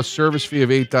 $65 plus service fee of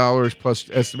 $8 plus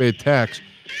estimated tax,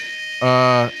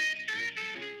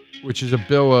 which is a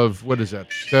bill of what is that?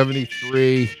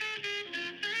 73.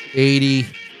 $80.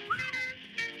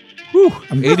 Whew,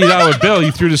 $80 bill.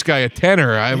 You threw this guy a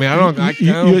tenner. I mean, I don't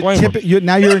blame him.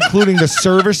 Now you're including the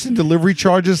service and delivery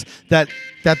charges that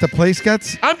the place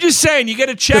gets. I'm just saying, you get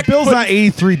a check. The bill's not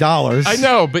 $83. I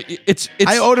know, but it's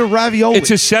I ordered ravioli.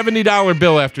 It's a $70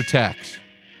 bill after tax.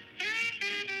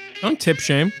 Don't tip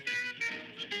shame.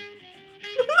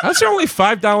 How's there only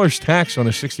 $5 tax on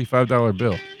a $65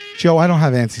 bill? Joe, I don't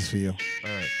have answers for you. All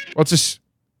right. Well, it's just.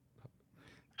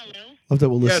 Hello? Love that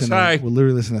we'll listen. Yes, hi. We'll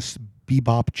literally listen to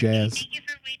bebop jazz. Thank you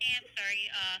for waiting. I'm sorry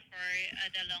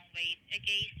for the long wait.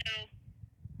 Okay, so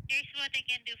here's what I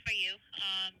can do for you.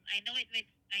 I know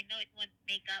it won't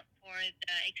make up for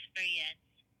the experience.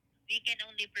 We can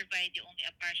only provide you only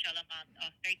a partial amount of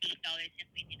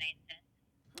 $38.29.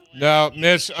 No,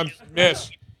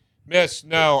 Miss,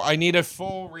 no. I need a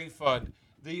full refund.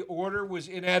 The order was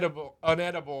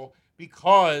unedible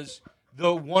because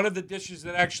one of the dishes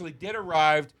that actually did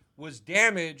arrive was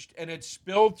damaged and it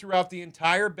spilled throughout the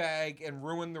entire bag and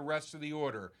ruined the rest of the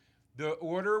order. The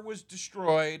order was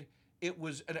destroyed. It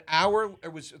was an hour.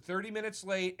 It was 30 minutes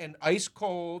late and ice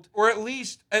cold, or at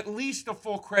least a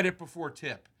full credit before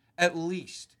tip, at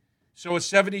least. So a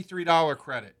 $73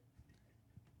 credit.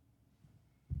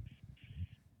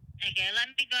 Okay, let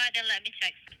me go ahead and let me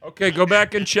check. Okay, go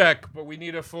back and check, but we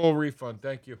need a full refund.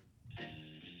 Thank you.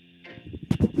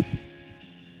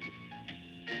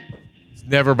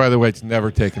 By the way, it's never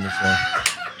taken this long.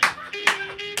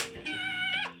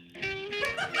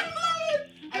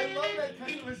 I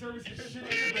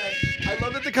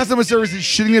love that the customer service is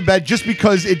shitting the bed just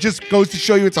because it just goes to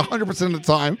show you it's 100% of the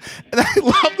time. And I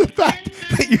love the fact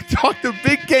that you talked a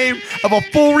big game of a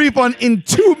full refund in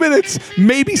 2 minutes,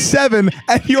 maybe 7,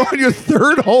 and you're on your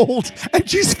third hold, and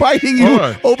she's fighting you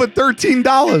over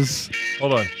 $13.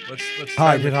 Hold on. Let's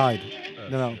hide.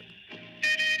 No.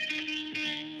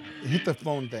 Hit the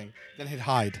phone thing, then hit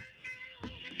hide.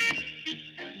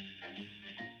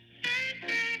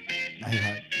 I hit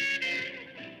hide.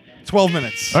 12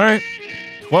 minutes. All right.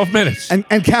 12 minutes.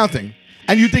 And counting.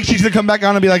 And you think she's going to come back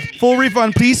on and be like, full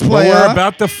refund, please, player. Well, we're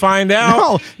about to find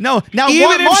out. No. Now,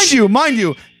 mind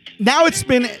you, now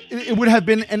it would have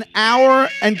been an hour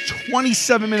and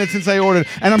 27 minutes since I ordered,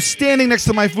 and I'm standing next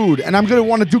to my food, and I'm going to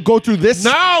want to go through this.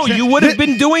 No, you would have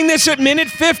been doing this at minute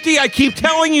 50. I keep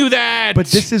telling you that. But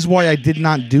this is why I did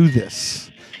not do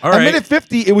this. All right. At minute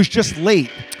 50, it was just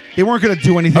late. They weren't going to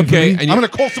do anything for me. And I'm going to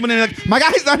call someone in like, my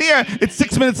guy's not here. It's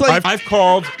 6 minutes late.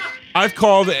 I've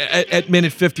called at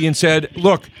minute 50 and said,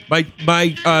 look,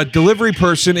 my delivery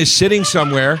person is sitting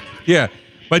somewhere. Yeah.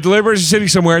 My delivery is sitting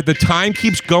somewhere. The time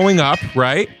keeps going up,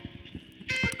 right?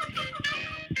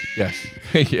 Yes.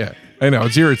 Yeah. I know.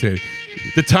 It's irritating.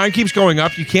 The time keeps going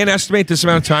up. You can't estimate this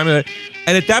amount of time. And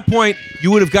at that point,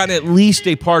 you would have gotten at least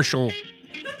a partial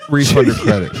refund or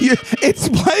credit. It's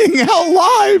playing out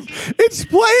live. It's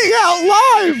playing out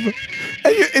live.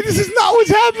 And this is not what's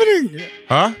happening.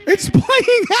 Huh? It's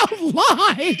playing out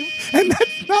live. And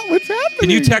that's not what's happening. Can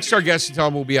you text our guest and tell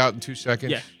him we'll be out in 2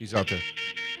 seconds? Yeah. He's out there.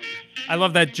 I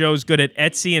love that Joe's good at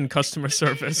Etsy and customer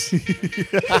service.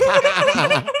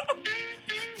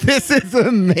 This is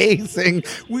amazing.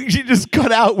 We should just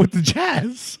cut out with the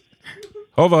jazz.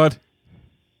 Hold on.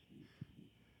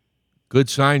 Good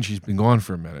sign she's been gone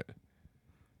for a minute.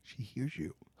 She hears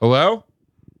you. Hello?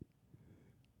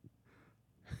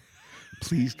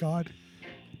 Please, God.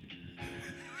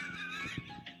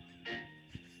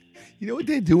 You know what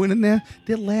they're doing in there?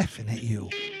 They're laughing at you.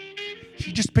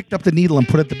 She just picked up the needle and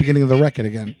put it at the beginning of the record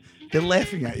again. They're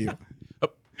laughing at you. All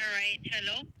right,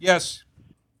 hello? Yes.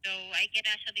 So I can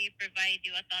actually provide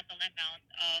you a total amount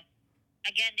of,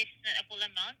 again, this is not a full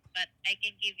amount, but I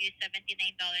can give you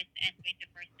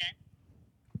 $79.24.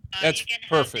 That's you can have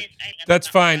perfect. this item That's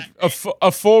fine.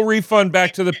 A full refund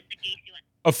back to the That's the case you want.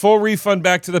 a full refund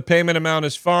back to the payment amount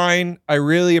is fine. I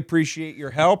really appreciate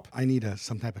your help. I need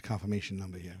some type of confirmation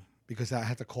number here because I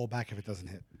have to call back if it doesn't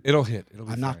hit. It'll hit. It'll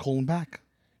be I'm fine. not calling back.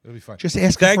 It'll be fine. Just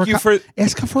ask her Thank for you for.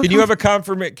 ask her for. Can you have a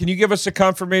confirmation? Can you give us a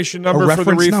confirmation number for the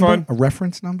reference refund? number? A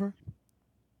reference number?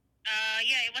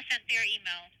 Yeah, it was sent to your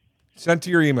email. Sent to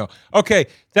your email. Okay.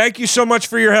 Thank you so much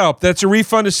for your help. That's a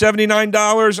refund of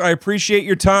 $79. I appreciate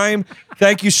your time.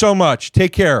 Thank you so much.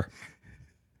 Take care. All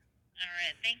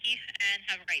right, thank you, and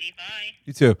have a great day. Bye.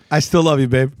 You too. I still love you,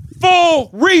 babe. Full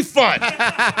refund.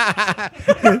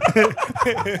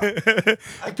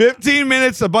 15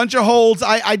 minutes, a bunch of holds.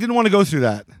 I didn't want to go through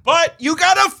that. But you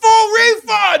got a full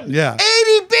refund. Yeah.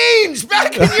 80 beans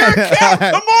back in your account.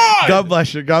 Come on. God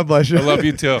bless you. God bless you. I love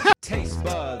you too. Taste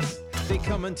buds. They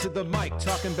coming to the mic,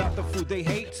 talking about the food they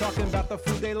hate, talking about the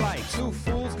food they like. Two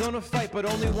fools gonna fight, but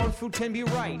only one food can be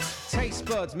right. Taste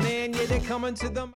buds, man, yeah, they coming to the